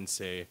ahead and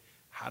say,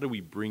 how do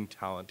we bring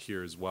talent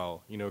here as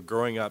well?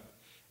 Growing up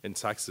in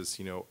Texas,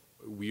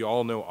 we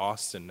all know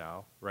Austin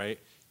now, right?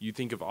 You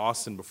think of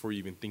Austin before you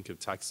even think of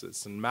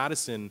Texas, and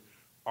Madison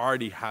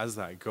already has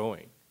that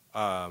going.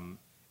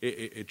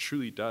 It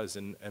truly does,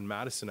 and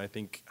Madison, I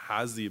think,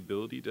 has the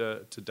ability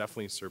to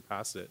definitely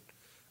surpass it.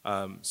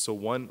 So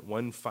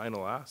one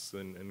final ask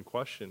and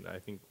question I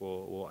think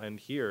we'll end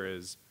here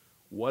is,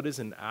 what is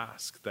an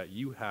ask that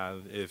you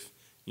have if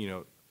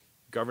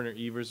Governor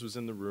Evers was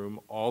in the room,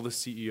 all the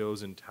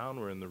CEOs in town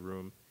were in the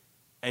room,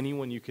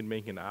 anyone you can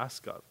make an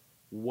ask of?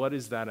 What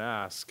is that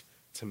ask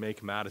to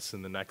make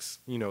Madison the next,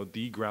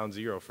 the ground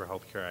zero for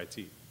healthcare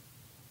IT?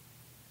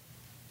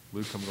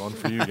 Luke, I'm going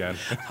for you again.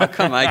 How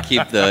come I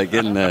keep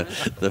getting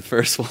the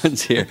first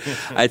ones here?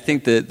 I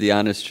think that the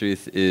honest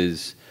truth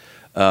is,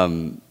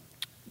 and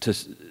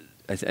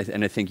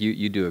I think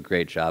you do a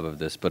great job of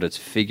this, but it's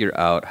figure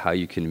out how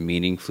you can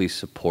meaningfully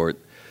support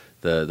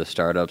the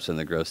startups and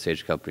the growth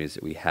stage companies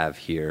that we have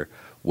here,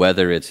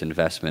 whether it's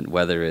investment,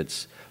 whether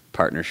it's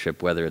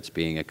partnership, whether it's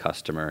being a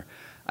customer.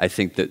 I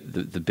think that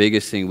the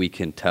biggest thing we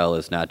can tell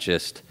is not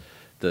just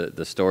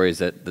the stories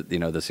that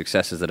the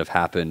successes that have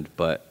happened,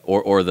 but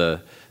or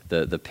the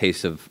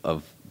pace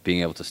of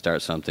being able to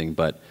start something,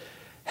 but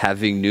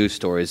having new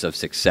stories of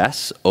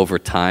success over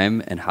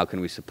time, and how can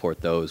we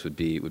support those would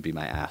be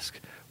my ask.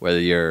 Whether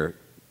you're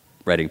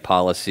writing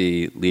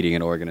policy, leading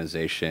an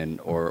organization,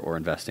 or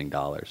investing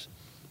dollars.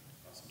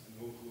 Awesome.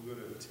 And we'll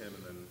go to Tim,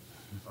 and then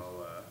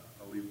I'll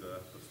leave the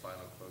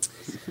final close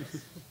to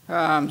this.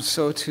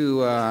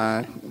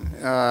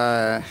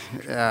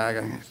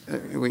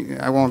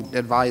 I won't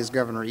advise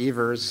Governor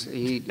Evers.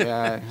 He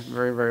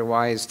very, very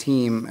wise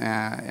team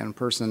and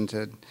person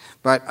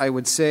but I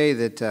would say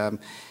that the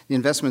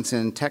investments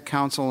in Tech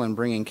Council and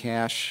bringing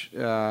cash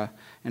and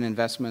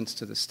investments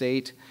to the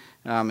state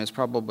is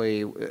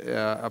probably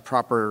a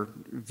proper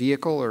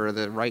vehicle or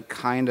the right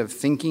kind of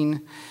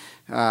thinking.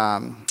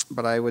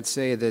 But I would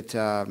say that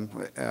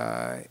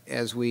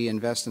as we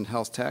invest in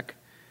health tech,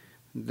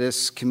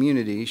 this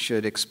community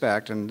should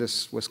expect, and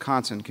this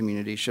Wisconsin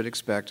community should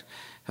expect,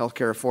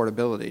 healthcare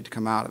affordability to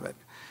come out of it.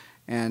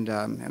 And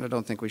I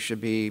don't think we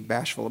should be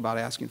bashful about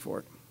asking for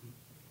it.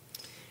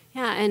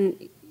 Yeah,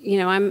 and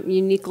I'm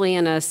uniquely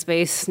in a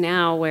space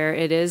now where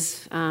it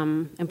is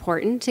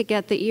important to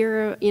get the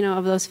ear,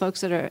 of those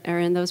folks that are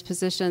in those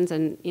positions.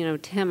 And,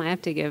 Tim, I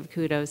have to give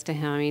kudos to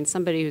him. I mean,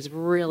 somebody who's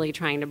really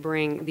trying to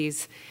bring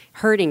these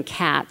herding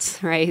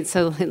cats, right?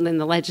 So in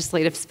the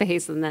legislative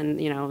space, and then,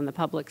 in the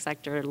public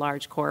sector,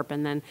 large corp,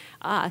 and then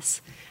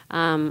us.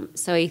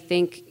 So I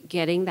think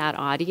getting that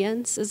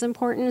audience is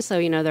important. So,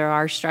 there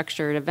are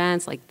structured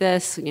events like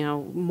this,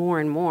 more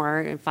and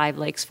more. In Five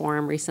Lakes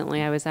Forum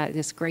recently I was at,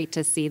 it's great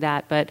to see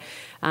that. But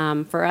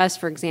for us,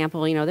 for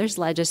example, there's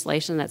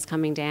legislation that's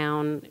coming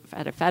down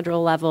at a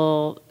federal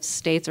level.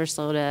 States are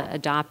slow to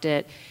adopt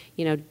it.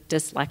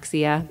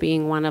 Dyslexia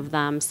being one of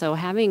them. So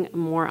having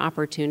more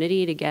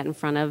opportunity to get in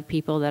front of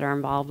people that are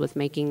involved with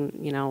making,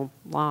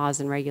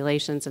 laws and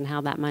regulations and how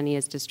that money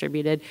is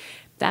distributed,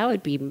 that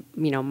would be,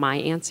 my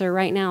answer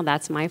right now.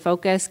 That's my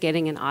focus,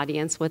 getting an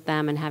audience with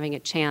them and having a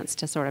chance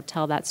to sort of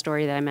tell that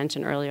story that I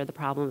mentioned earlier, the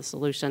problem, the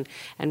solution,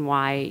 and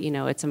why,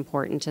 it's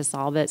important to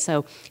solve it.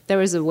 So there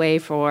was a way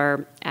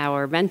for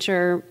our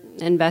venture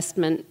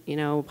investment,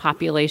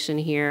 population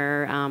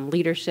here,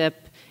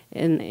 leadership,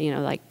 and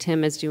like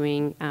Tim is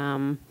doing,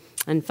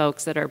 and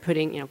folks that are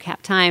putting,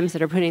 Cap Times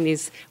that are putting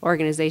these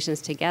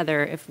organizations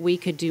together. If we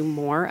could do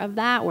more of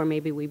that, where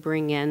maybe we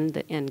bring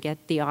in and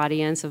get the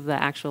audience of the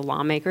actual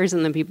lawmakers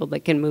and the people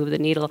that can move the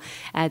needle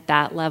at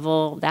that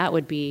level, that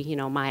would be,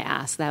 my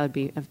ask. That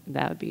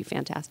would be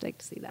fantastic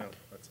to see that. Oh,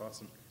 that's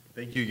awesome.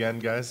 Thank you again,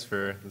 guys,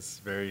 for this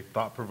very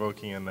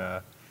thought-provoking and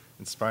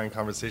inspiring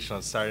conversation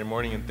on Saturday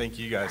morning, and thank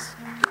you, guys.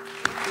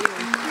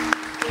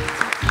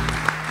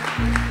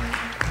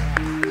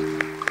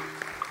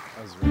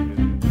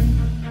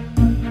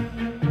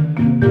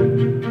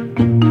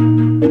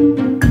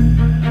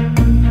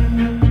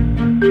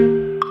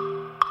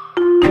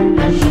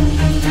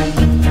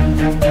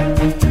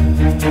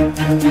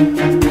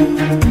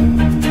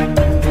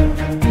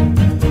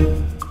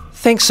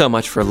 Thanks so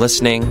much for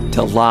listening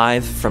to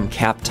Live from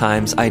Cap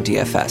Times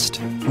Idea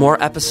Fest.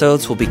 More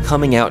episodes will be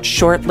coming out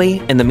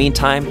shortly. In the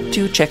meantime,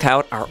 do check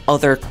out our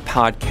other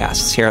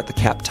podcasts here at the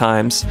Cap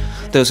Times.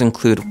 Those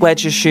include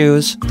Wedge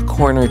Issues, The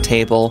Corner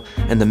Table,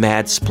 and The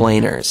Mad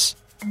Splainers.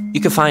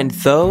 You can find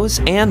those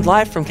and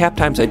Live from Cap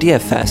Times Idea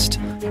Fest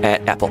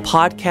at Apple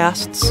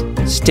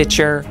Podcasts,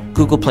 Stitcher,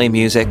 Google Play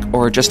Music,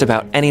 or just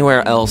about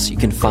anywhere else you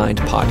can find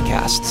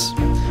podcasts.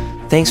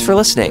 Thanks for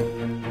listening,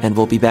 and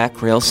we'll be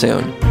back real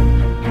soon.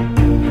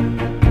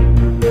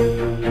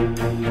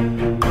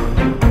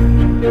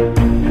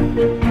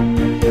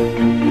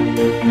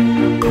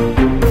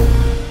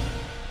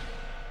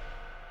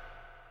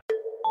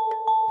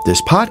 This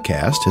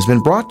podcast has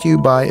been brought to you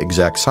by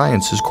Exact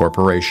Sciences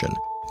Corporation,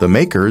 the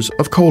makers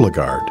of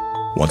Cologuard.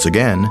 Once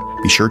again,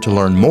 be sure to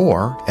learn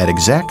more at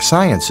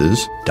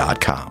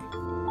exactsciences.com.